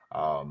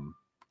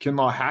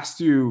 Kinlaw has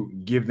to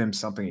give them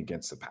something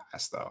against the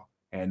pass, though.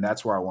 And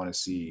that's where I want to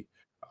see.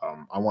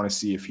 I want to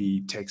see if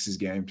he takes his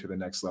game to the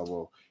next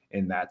level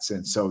in that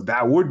sense. So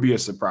that would be a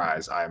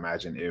surprise, I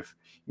imagine, if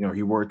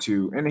he were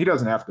to, and he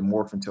doesn't have to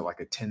morph into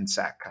like a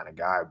 10-sack kind of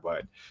guy,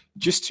 but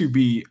just to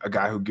be a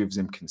guy who gives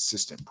them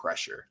consistent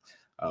pressure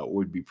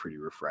would be pretty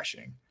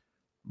refreshing.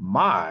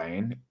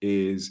 Mine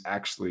is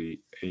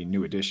actually a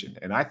new addition,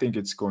 and I think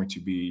it's going to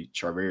be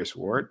Charvarius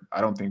Ward. I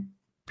don't think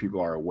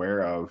people are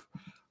aware of.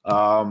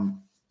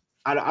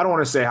 I don't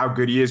want to say how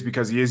good he is,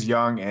 because he is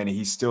young and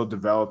he's still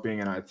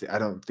developing, and I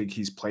don't think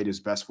he's played his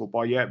best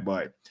football yet.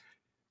 But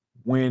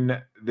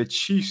when the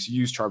Chiefs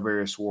use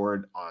Charvarius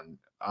Ward on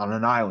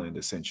an island,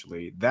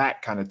 essentially,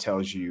 that kind of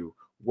tells you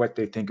what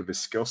they think of his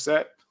skill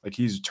set. Like,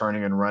 he's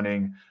turning and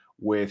running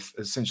with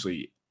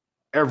essentially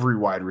every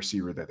wide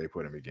receiver that they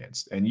put him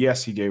against. And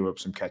yes, he gave up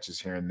some catches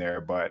here and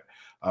there, but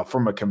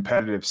from a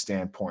competitive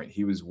standpoint,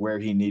 he was where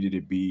he needed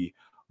to be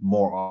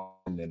more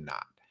often than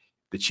not.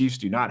 The Chiefs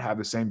do not have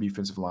the same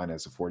defensive line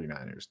as the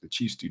 49ers. The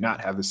Chiefs do not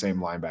have the same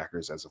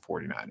linebackers as the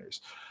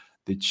 49ers.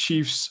 The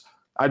Chiefs,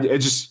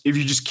 if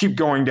you just keep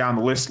going down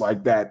the list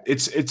like that,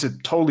 it's a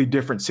totally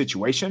different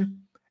situation.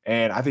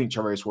 And I think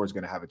Charvarius Ward is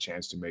going to have a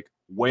chance to make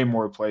way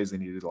more plays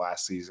than he did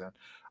last season.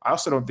 I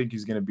also don't think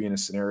he's going to be in a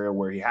scenario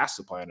where he has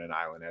to play on an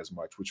island as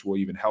much, which will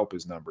even help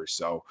his numbers.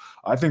 So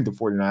I think the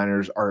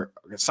 49ers are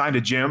signed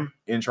a gem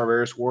in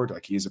Charvarius Ward.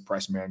 Like, he's a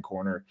press man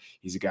corner.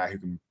 He's a guy who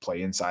can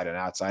play inside and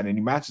outside, and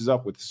he matches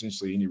up with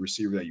essentially any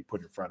receiver that you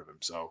put in front of him.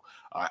 So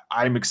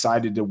I'm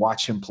excited to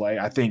watch him play.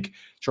 I think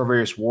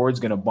Charvarius Ward's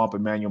going to bump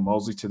Emmanuel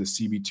Moseley to the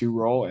CB2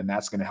 role, and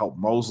that's going to help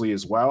Moseley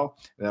as well.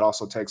 And that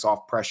also takes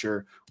off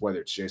pressure, whether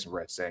it's Jason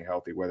Verrett staying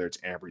healthy, whether it's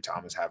Ambry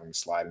Thomas having to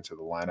slide into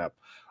the lineup.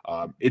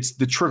 It's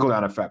the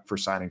trickle-down effect for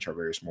signing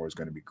Charvarius Moore is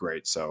going to be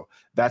great. So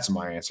that's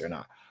my answer. And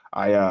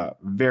I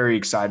very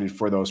excited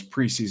for those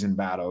preseason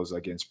battles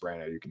against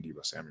Brandon Ayuk and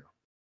Deebo Samuel.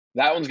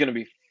 That one's going to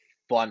be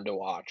fun to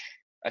watch.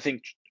 I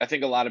think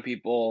a lot of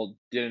people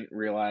didn't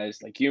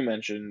realize, like you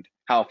mentioned,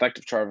 how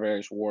effective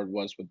Charvarius Ward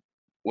was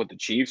with the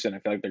Chiefs, and I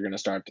feel like they're going to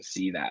start to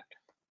see that,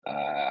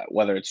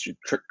 whether it's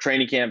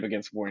training camp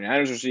against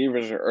 49ers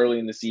receivers or early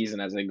in the season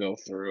as they go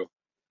through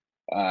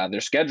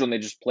their schedule and they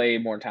just play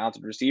more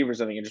talented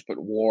receivers. I think you just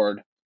put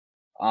Ward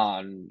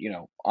on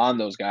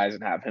those guys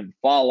and have him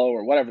follow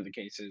or whatever the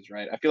case is,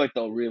 right? I feel like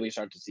they'll really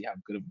start to see how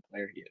good of a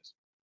player he is.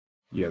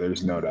 Yeah,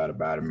 there's no doubt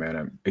about it,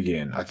 man.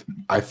 Again,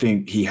 I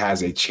think he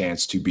has a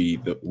chance to be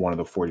one of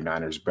the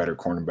 49ers' better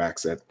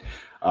cornerbacks that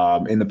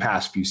in the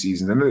past few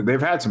seasons. And they've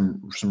had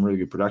some really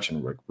good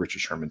production with Richard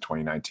Sherman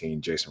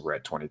 2019, Jason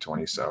Verrett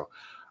 2020. So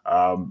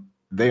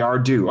they are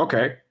due.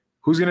 Okay,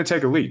 who's going to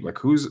take a leap? Like,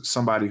 who's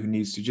somebody who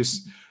needs to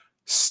just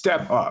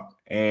step up?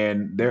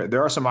 And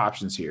there are some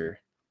options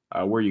here.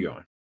 Where are you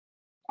going?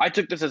 I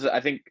took this as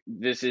I think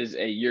this is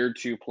a year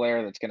two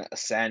player that's going to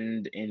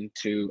ascend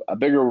into a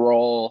bigger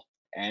role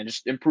and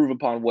just improve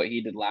upon what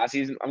he did last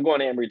season. I'm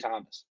going Ambry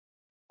Thomas.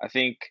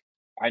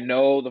 I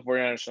know the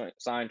 49ers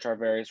signed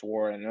Charvarius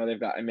Ward. I know they've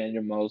got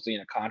Emmanuel Moseley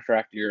in a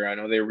contract year. I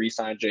know they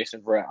re-signed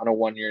Jason Verrett on a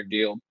one-year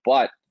deal.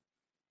 But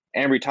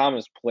Ambry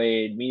Thomas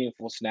played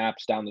meaningful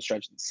snaps down the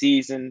stretch of the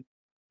season.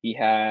 He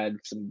had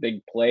some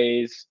big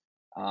plays.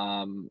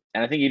 And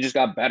I think he just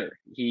got better.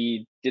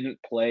 He didn't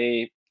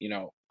play,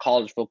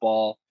 college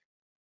football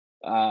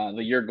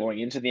the year going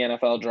into the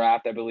NFL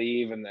draft, I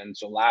believe. And then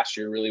so last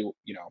year really,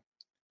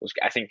 was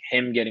I think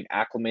him getting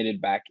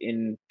acclimated back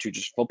into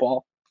just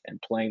football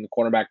and playing the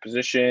cornerback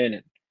position.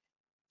 And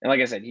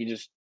like I said, he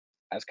just,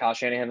 as Kyle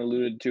Shanahan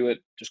alluded to it,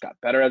 just got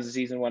better as the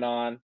season went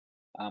on.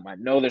 I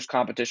know there's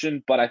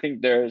competition, but I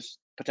think there's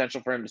potential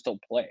for him to still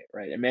play,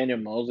 right? Emmanuel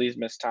Moseley's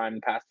missed time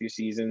the past few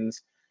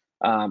seasons.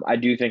 I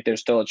do think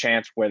there's still a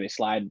chance where they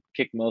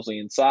kick Moseley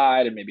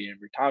inside and maybe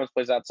Ambry Thomas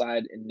plays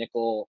outside in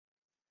nickel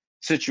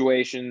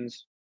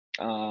situations.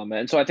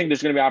 And so I think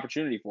there's going to be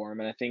opportunity for him.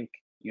 And I think,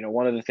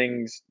 one of the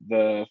things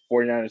the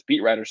 49ers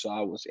beat writer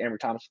saw was Ambry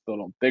Thomas a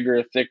little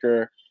bigger,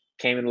 thicker,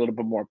 came in a little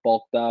bit more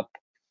bulked up.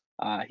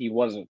 He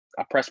was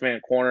a press man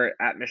corner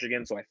at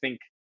Michigan. So I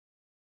think,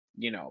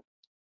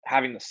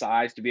 having the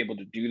size to be able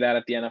to do that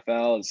at the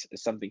NFL is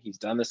something he's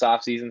done this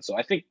offseason. So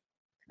I think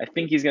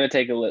he's going to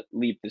take a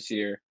leap this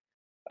year.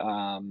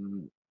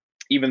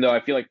 Even though I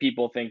feel like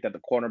people think that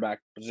the cornerback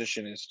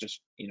position is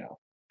just,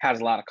 has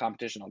a lot of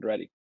competition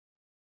already.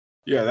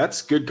 Yeah,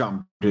 that's good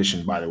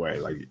competition, by the way.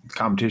 Like,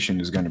 competition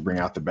is going to bring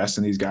out the best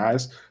in these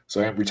guys. So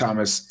Ambry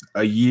Thomas,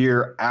 a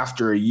year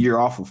after a year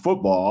off of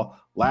football,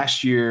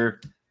 last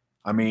year,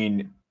 I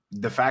mean,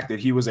 the fact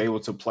that he was able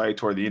to play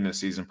toward the end of the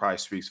season probably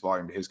speaks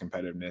volume to his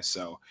competitiveness.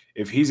 So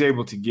if he's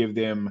able to give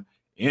them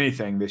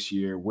anything this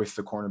year with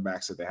the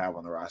cornerbacks that they have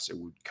on the roster,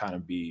 would kind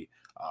of be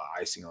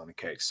icing on the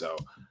cake. So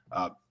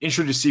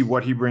interested to see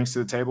what he brings to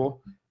the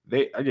table.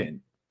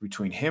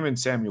 Between him and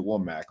Samuel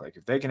Womack, like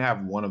if they can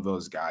have one of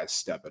those guys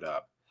step it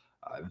up,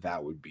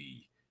 that would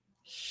be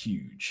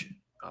huge.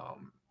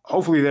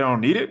 Hopefully they don't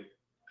need it.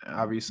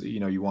 Obviously,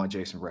 you want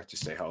Jason Verrett to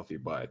stay healthy,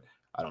 but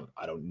I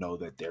don't know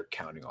that they're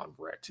counting on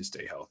Verrett to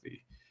stay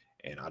healthy.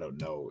 And I don't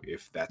know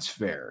if that's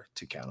fair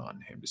to count on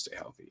him to stay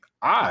healthy.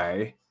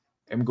 I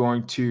am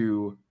going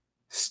to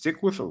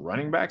stick with the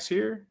running backs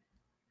here,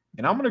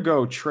 and I'm going to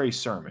go Trey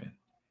Sermon.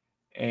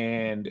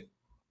 And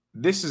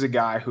this is a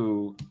guy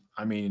who,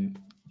 I mean,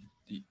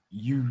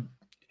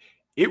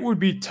 it would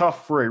be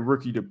tough for a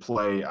rookie to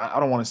play. I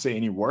don't want to say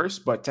any worse,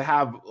 but to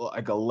have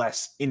like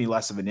any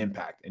less of an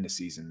impact in the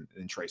season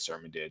than Trey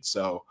Sermon did.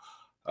 So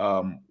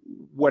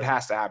what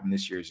has to happen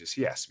this year is just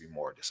he has to be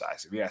more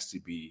decisive. He has to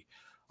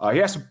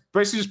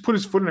basically just put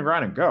his foot in the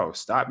ground and go.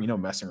 Stop,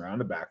 messing around in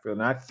the backfield.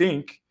 And I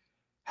think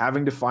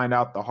having to find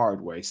out the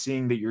hard way,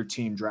 seeing that your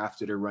team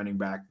drafted a running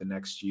back the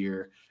next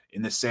year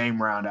in the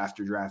same round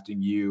after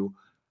drafting you,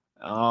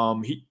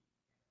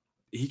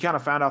 he kind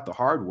of found out the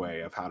hard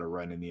way of how to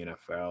run in the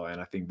NFL. And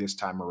I think this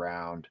time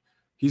around,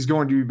 he's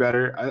going to be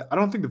better. I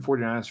don't think the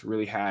 49ers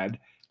really had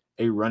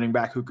a running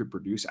back who could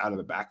produce out of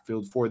the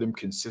backfield for them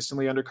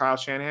consistently under Kyle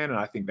Shanahan. And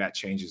I think that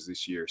changes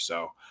this year.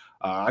 So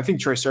I think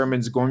Trey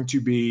Sermon's going to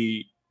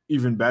be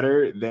even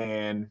better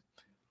than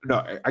 –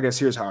 no, I guess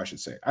here's how I should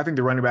say it. I think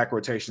the running back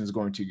rotation is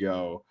going to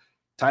go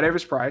Ty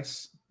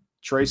Davis-Price,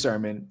 Trey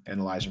Sermon, and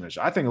Elijah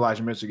Mitchell. I think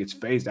Elijah Mitchell gets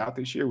phased out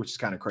this year, which is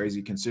kind of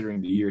crazy considering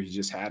the year he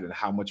just had and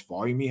how much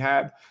volume he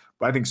had.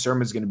 But I think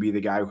Sermon's going to be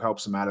the guy who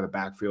helps him out of the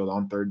backfield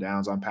on third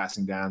downs, on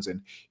passing downs,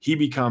 and he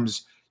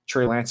becomes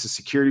Trey Lance's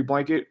security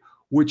blanket,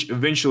 which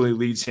eventually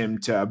leads him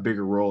to a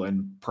bigger role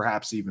and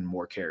perhaps even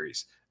more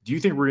carries. Do you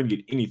think we're going to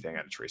get anything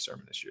out of Trey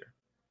Sermon this year?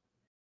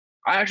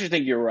 I actually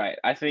think you're right.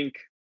 I think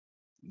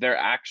they're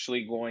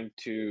actually going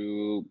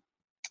to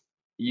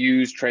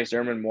use Trey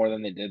Sermon more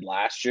than they did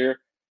last year.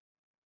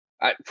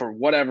 For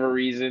whatever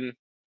reason,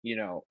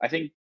 I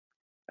think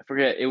I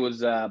forget, it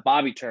was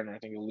Bobby Turner, I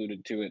think,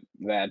 alluded to it,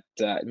 that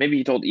maybe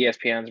he told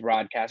ESPN's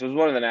broadcast. It was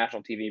one of the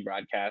national TV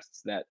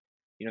broadcasts that,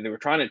 they were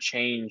trying to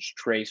change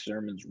Trey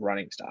Sermon's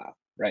running style,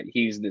 right?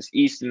 He's this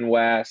east and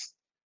west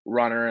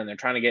runner, and they're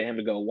trying to get him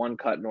to go one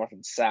cut north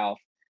and south.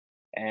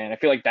 And I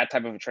feel like that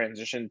type of a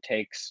transition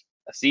takes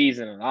a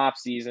season, an off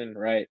season,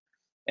 right?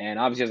 And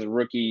obviously, as a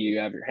rookie, you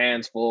have your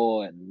hands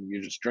full and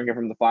you're just drinking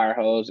from the fire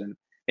hose. And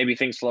maybe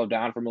things slowed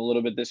down from a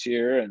little bit this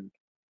year. And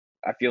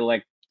I feel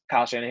like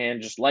Kyle Shanahan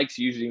just likes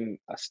using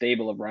a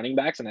stable of running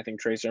backs, and I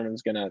think Trey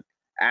Sermon's going to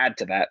add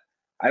to that.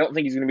 I don't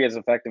think he's going to be as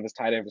effective as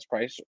Ty Davis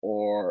Price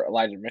or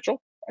Elijah Mitchell.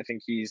 I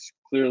think he's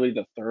clearly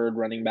the third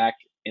running back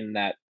in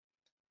that,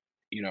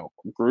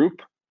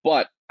 group.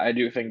 But I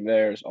do think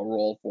there's a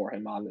role for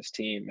him on this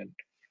team, and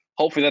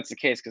hopefully that's the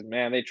case because,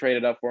 man, they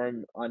traded up for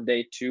him on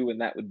day 2, and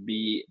that would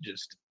be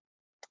just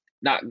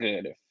not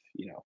good if,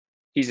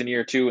 he's in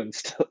year 2 and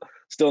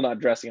still not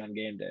dressing on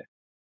game day.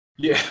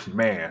 Yeah,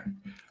 man.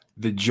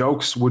 The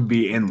jokes would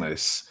be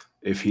endless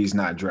if he's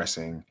not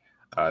dressing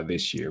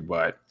this year.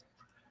 But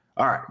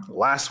all right,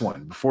 last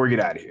one before we get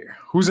out of here.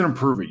 Who's an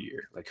improver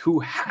year? Like, who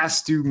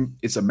has to?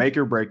 It's a make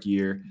or break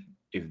year.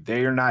 If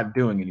they are not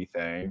doing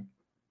anything,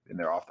 then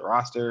they're off the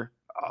roster.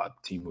 The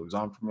team moves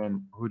on from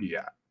them. Who do you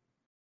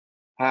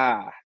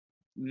got?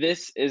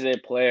 This is a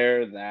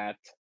player that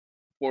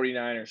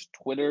 49ers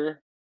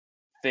Twitter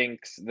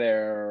thinks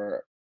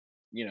their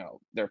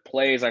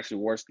play is actually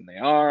worse than they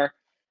are.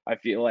 I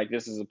feel like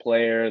this is a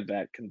player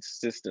that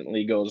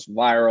consistently goes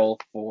viral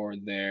for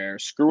their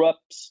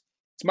screw-ups.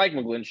 It's Mike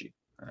McGlinchey.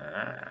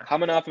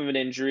 Coming off of an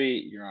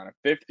injury, you're on a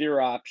fifth-year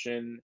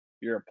option.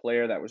 You're a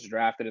player that was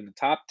drafted in the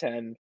top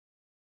 10.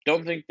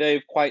 Don't think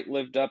they've quite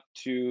lived up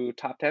to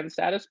top 10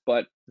 status,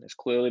 but has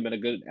clearly been a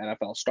good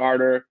NFL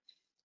starter.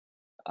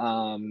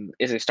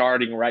 Is a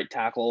starting right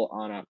tackle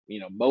on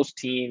most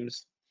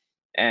teams,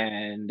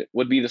 and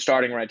would be the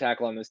starting right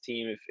tackle on this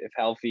team if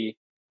healthy.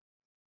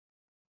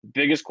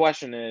 Biggest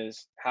question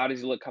is, how does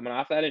he look coming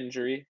off that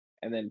injury?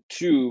 And then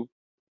 2,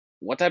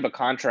 what type of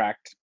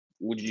contract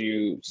would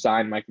you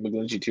sign Mike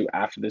McGlinchey to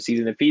after the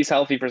season? If he's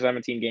healthy for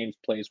 17 games,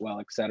 plays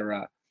well,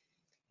 etc.,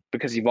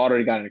 because you've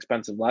already got an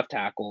expensive left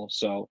tackle.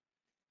 So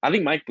I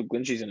think Mike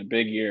McGlinchey's in a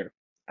big year.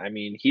 I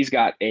mean, he's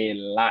got a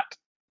lot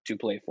to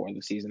play for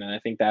this season, and I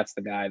think that's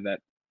the guy that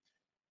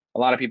a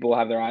lot of people will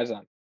have their eyes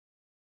on.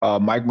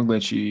 Mike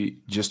McGlinchey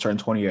just turned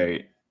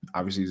 28.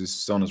 Obviously, he's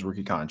still on his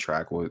rookie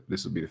contract. Well,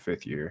 this will be the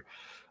 5th year.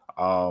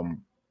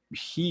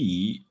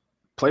 He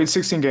played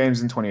 16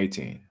 games in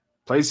 2018,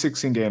 played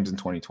 16 games in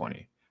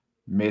 2020,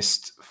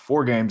 missed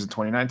 4 games in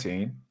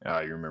 2019. You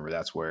remember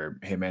that's where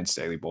him and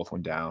Staley both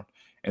went down.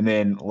 And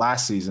then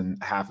last season,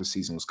 half the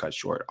season was cut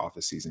short off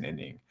the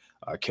season-ending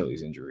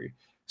Achilles injury.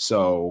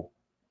 So,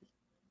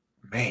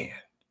 man,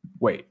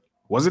 wait,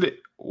 wasn't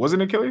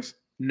Achilles?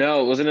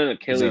 No, it wasn't an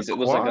Achilles. It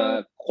was like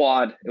a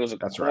quad. It was a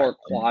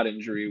quad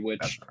injury,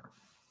 which,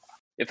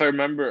 if I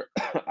remember,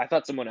 I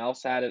thought someone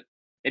else had it,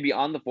 maybe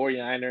on the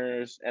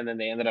 49ers, and then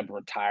they ended up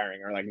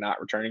retiring or not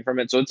returning from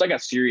it. So it's like a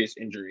serious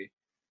injury.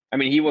 I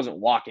mean, he wasn't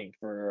walking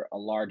for a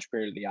large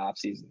period of the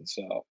offseason.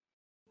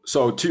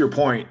 So to your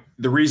point,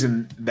 the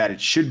reason that it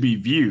should be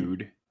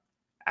viewed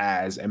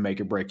as a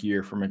make or break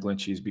year for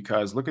McGlinchey is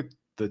because look at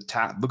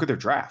their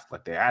draft.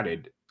 Like, they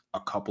added a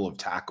couple of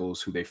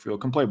tackles who they feel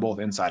can play both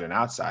inside and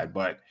outside.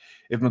 But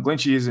if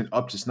McGlinchey isn't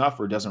up to snuff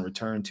or doesn't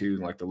return to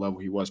the level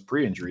he was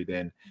pre-injury,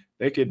 then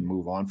they could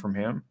move on from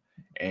him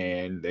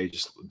and they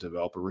just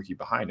develop a rookie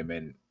behind him.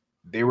 And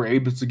they were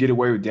able to get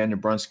away with Daniel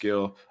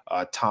Brunskill,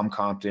 Tom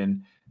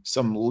Compton,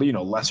 some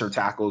lesser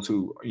tackles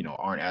who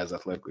aren't as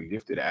athletically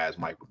gifted as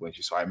Mike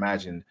McGlinchey. So I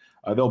imagine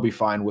they'll be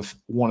fine with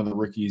one of the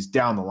rookies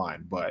down the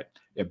line. But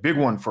a big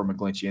one for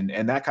McGlinchey,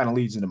 and that kind of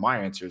leads into my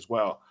answer as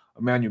well.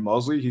 Emmanuel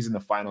Moseley, he's in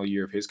the final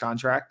year of his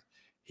contract.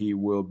 He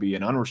will be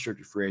an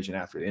unrestricted free agent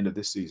after the end of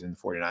this season.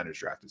 49ers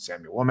drafted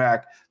Samuel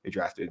Womack. They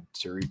drafted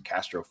Tariq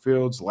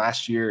Castro-Fields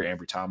last year,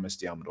 Ambry Thomas,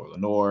 Deommodore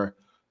Lenoir.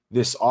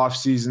 This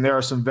offseason, there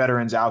are some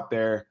veterans out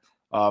there.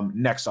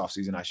 Next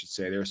offseason, I should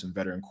say, there are some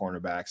veteran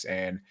cornerbacks.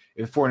 And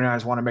if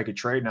 49ers want to make a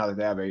trade now that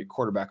they have a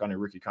quarterback on a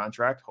rookie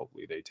contract,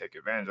 hopefully they take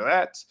advantage of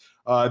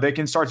that. They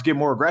can start to get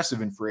more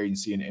aggressive in free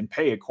agency and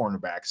pay a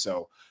cornerback.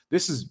 So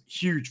this is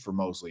huge for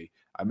Moseley.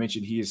 I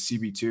mentioned he is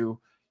CB2.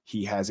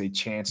 He has a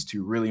chance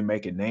to really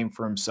make a name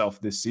for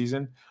himself this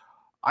season.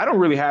 I don't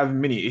really have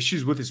many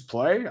issues with his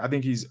play. I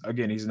think he's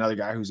another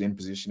guy who's in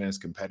position and is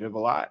competitive a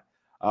lot.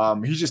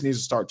 He just needs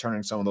to start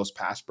turning some of those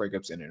pass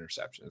breakups into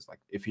interceptions. Like,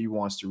 if he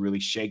wants to really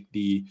shake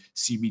the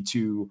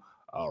CB2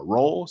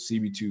 role,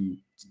 CB2,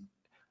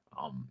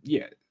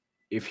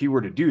 if he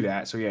were to do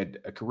that. So he had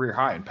a career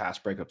high in pass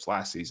breakups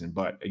last season,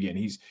 but again,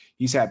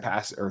 he's had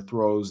pass or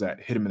throws that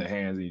hit him in the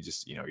hands and he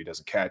just, he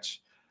doesn't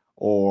catch,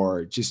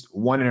 or just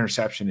one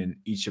interception in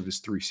each of his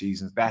 3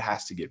 seasons. That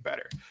has to get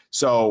better.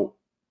 So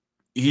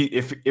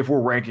if we're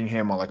ranking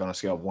him on a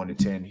scale of 1 to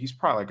 10, he's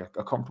probably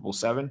a comfortable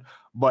 7.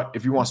 But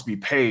if he wants to be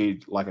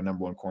paid like a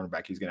number 1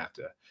 cornerback, he's gonna have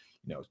to,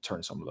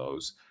 turn some of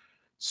those,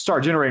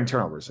 start generating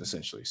turnovers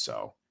essentially.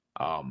 So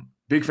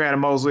big fan of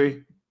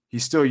Mosley.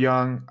 He's still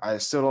young. I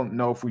still don't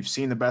know if we've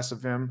seen the best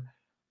of him.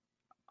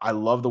 I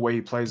love the way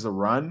he plays the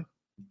run.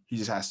 He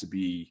just has to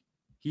be,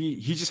 he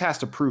just has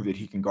to prove that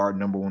he can guard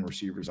number one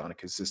receivers on a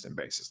consistent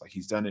basis. Like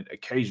he's done it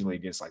occasionally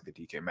against like the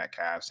DK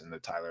Metcalfs and the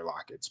Tyler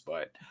Lockett's,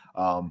 but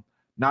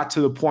not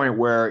to the point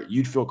where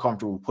you'd feel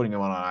comfortable putting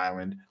him on an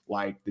island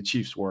like the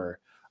Chiefs were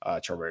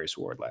Charvarius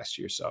Ward last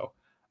year. So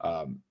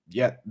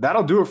yeah,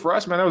 that'll do it for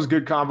us, man. That was a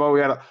good combo. We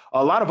had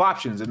a lot of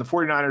options, and the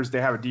 49ers,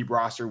 they have a deep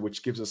roster,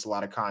 which gives us a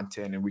lot of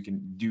content, and we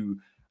can do,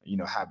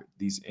 have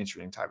these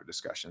interesting type of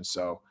discussions.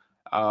 So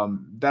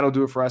that'll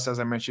do it for us. As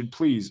I mentioned,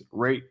 please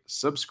rate,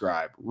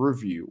 subscribe,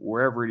 review,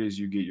 wherever it is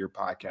you get your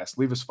podcast.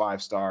 Leave us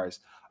 5 stars.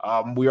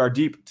 We are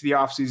deep to the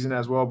off season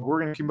as well, but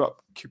we're going to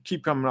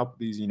keep coming up with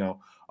these,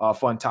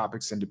 fun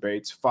topics and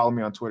debates. Follow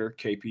me on Twitter,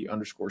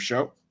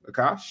 KP_show.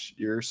 Akash,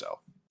 yourself.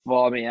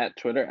 Follow me at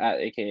Twitter at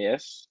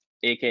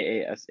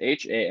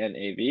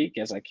AKASHANAV.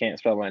 Guess I can't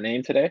spell my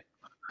name today.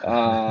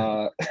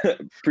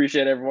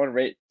 Appreciate everyone.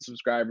 Rate,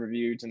 subscribe,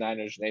 review to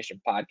Niners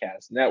Nation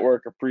Podcast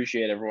Network.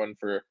 Appreciate everyone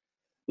for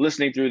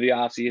listening through the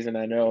offseason.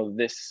 I know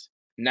this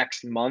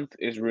next month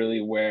is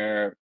really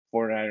where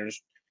 49ers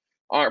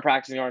aren't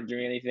practicing, aren't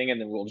doing anything, and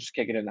then we'll just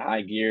kick it into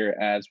high gear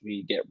as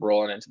we get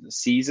rolling into the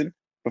season.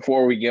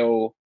 Before we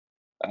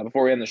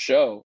end the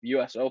show,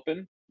 U.S.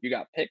 Open, you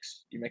got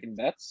picks? You making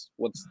bets?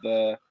 What's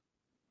the...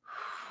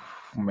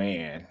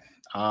 Man,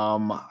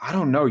 I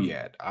don't know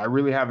yet. I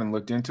really haven't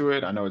looked into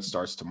it. I know it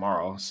starts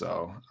tomorrow,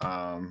 so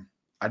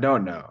I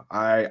don't know.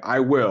 I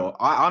will.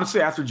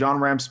 Honestly, after John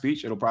Ram's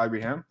speech, it'll probably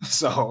be him.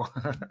 So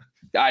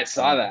I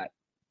saw that.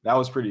 That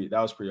was pretty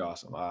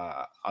awesome.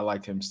 I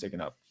liked him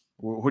sticking up.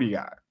 Who do you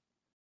got?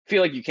 I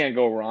feel like you can't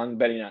go wrong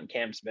betting on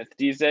Cam Smith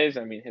these days.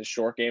 I mean, his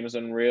short game is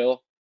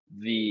unreal.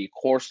 The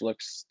course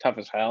looks tough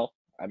as hell.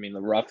 I mean,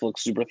 the rough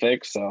looks super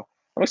thick. So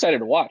I'm excited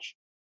to watch.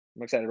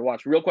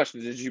 Real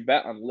question is, did you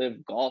bet on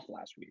Live Golf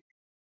last week?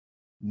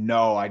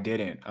 No, I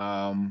didn't.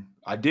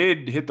 I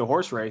did hit the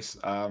horse race,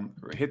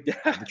 hit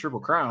the Triple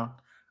Crown,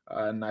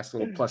 nice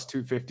little plus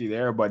 250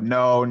 there, but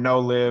no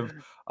Live.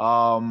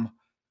 I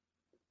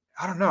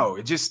don't know.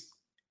 It just,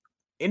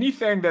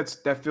 anything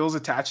that feels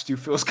attached to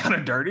feels kind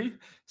of dirty.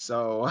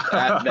 So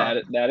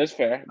that is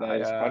fair.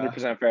 That is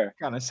 100% fair.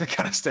 Kind of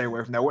stay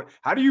away from that.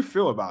 How do you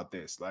feel about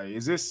this? Like,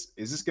 is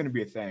this going to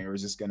be a thing, or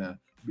is this going to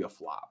be a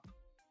flop?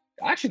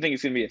 I actually think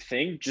it's going to be a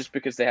thing just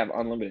because they have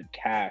unlimited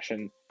cash,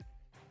 and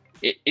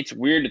it's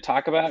weird to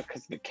talk about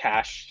because the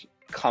cash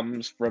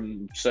comes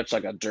from such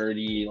like a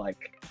dirty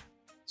like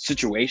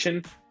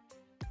situation,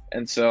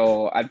 and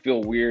so I'd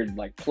feel weird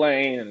like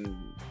playing, and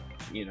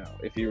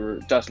if you were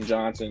Dustin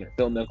Johnson or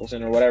Phil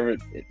Mickelson or whatever,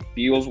 it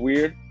feels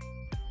weird.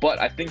 But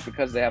I think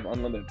because they have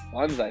unlimited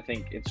funds, I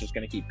think it's just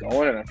going to keep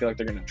going, and I feel like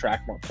they're going to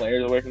attract more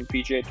players away from the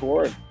PGA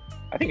Tour, and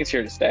I think it's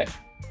here to stay.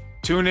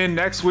 Tune in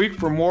next week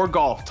for more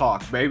golf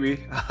talk,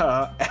 baby.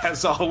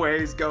 As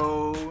always,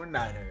 go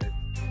Niners.